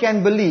somebody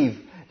can believe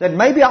that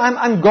maybe I'm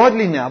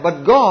ungodly now,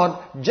 but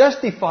God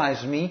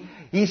justifies me,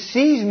 He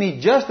sees me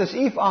just as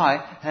if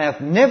I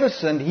have never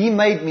sinned, He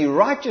made me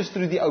righteous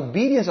through the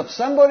obedience of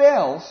somebody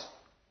else,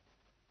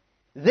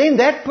 then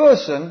that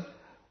person,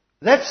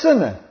 that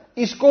sinner,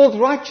 is called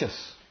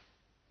righteous.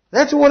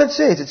 That's what it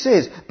says. It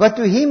says, but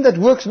to him that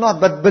works not,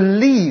 but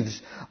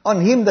believes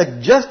on him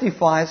that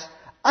justifies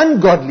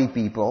ungodly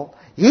people,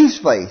 his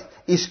faith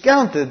is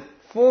counted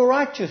for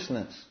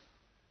righteousness.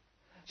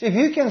 So if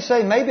you can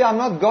say, maybe I'm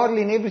not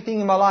godly in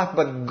everything in my life,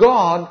 but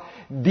God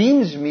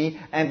deems me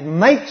and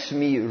makes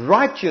me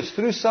righteous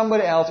through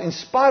somebody else in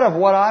spite of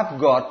what I've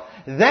got,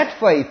 that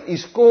faith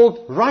is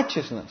called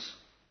righteousness.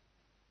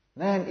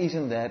 Man,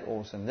 isn't that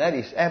awesome? That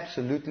is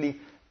absolutely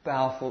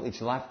powerful.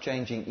 It's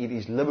life-changing. It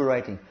is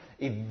liberating.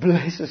 It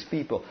blesses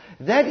people.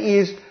 That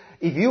is,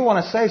 if you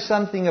want to say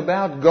something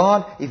about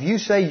God, if you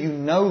say you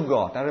know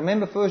God. Now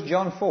remember 1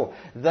 John 4.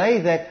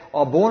 They that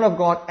are born of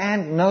God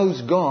and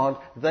knows God,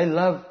 they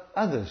love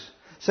others.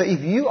 So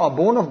if you are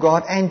born of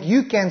God and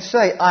you can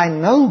say, I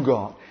know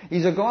God.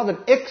 He's a God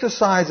that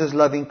exercises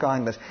loving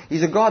kindness.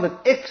 He's a God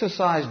that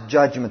exercises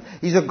judgment.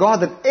 He's a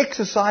God that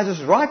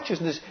exercises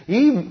righteousness.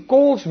 He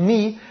calls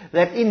me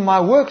that in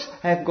my works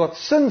have got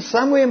sin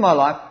somewhere in my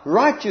life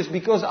righteous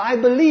because I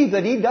believe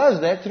that He does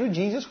that through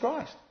Jesus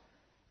Christ.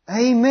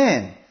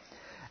 Amen.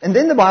 And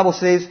then the Bible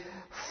says,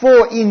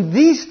 for in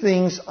these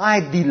things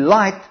I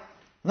delight,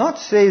 not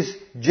says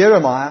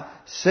Jeremiah,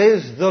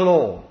 says the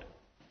Lord.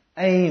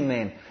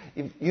 Amen.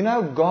 You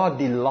know, God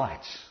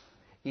delights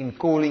in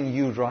calling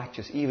you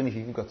righteous, even if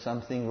you've got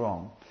something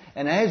wrong.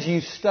 And as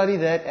you study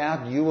that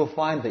out, you will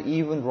find the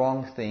even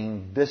wrong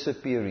thing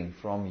disappearing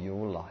from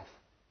your life.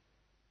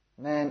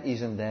 Man,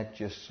 isn't that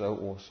just so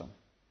awesome?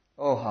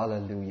 Oh,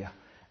 hallelujah.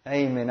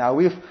 Amen. Now,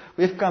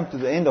 we've come to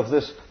the end of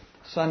this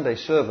Sunday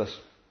service.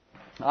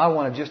 I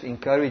want to just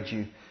encourage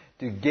you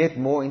to get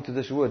more into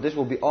this Word. This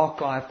will be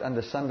archived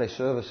under Sunday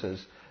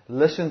services.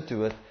 Listen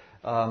to it.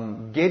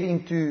 Just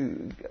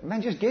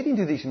get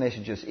into these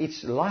messages.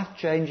 It's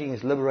life-changing,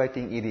 it's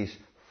liberating, it is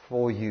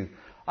for you.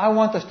 I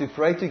want us to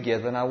pray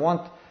together, and I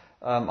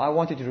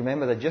want you to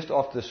remember that just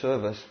after the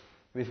service,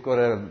 we've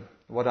got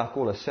what I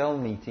call a cell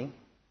meeting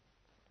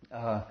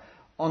on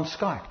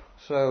Skype.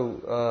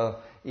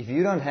 So if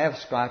you don't have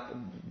Skype,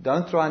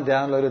 don't try and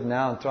download it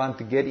now and try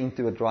to get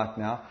into it right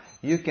now.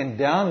 You can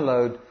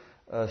download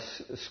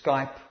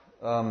Skype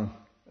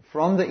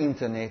from the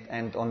internet,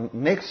 and on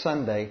next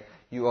Sunday,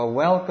 you are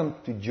welcome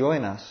to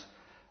join us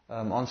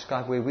on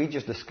Skype, where we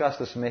just discuss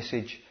this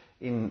message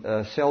in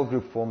cell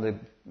group form. There are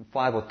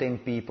 5 or 10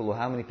 people, or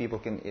how many people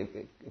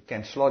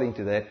can slot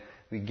into that.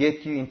 We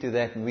get you into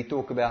that, and we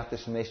talk about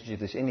this message. If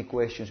there's any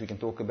questions, we can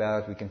talk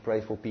about it. We can pray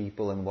for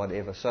people and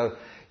whatever. So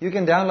you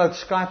can download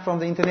Skype from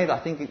the internet.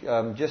 I think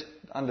just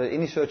under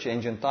any search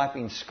engine, type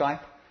in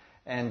Skype,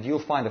 and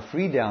you'll find a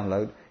free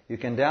download. You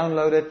can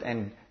download it,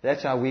 and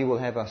that's how we will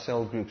have our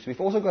cell groups. We've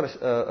also got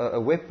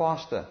a web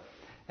pastor.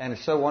 And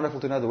it's so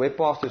wonderful to know the web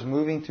pastor is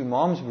moving to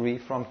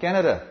Malmesbury from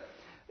Canada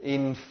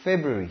in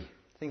February.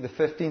 I think the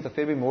 15th of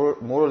February,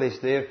 more or less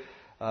there.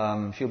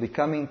 She'll be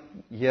coming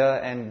here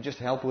and just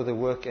help with the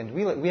work. And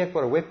we have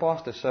got a web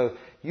pastor, so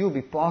you'll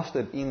be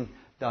pastored in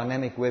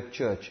Dynamic Web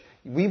Church.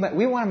 We want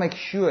to make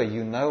sure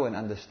you know and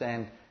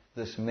understand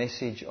this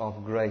message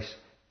of grace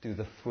to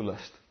the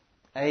fullest.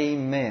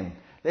 Amen.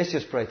 Let's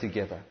just pray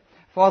together.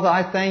 Father,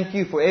 I thank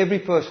you for every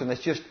person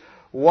that's just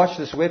watch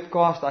this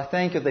webcast. I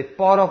thank you they're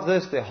part of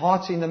this, their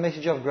hearts in the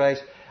message of grace.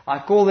 I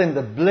call them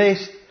the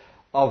blessed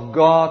of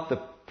God,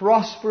 the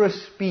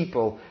prosperous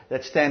people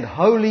that stand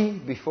holy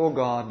before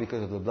God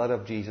because of the blood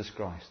of Jesus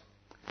Christ.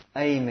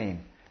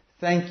 Amen.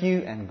 Thank you,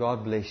 and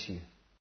God bless you.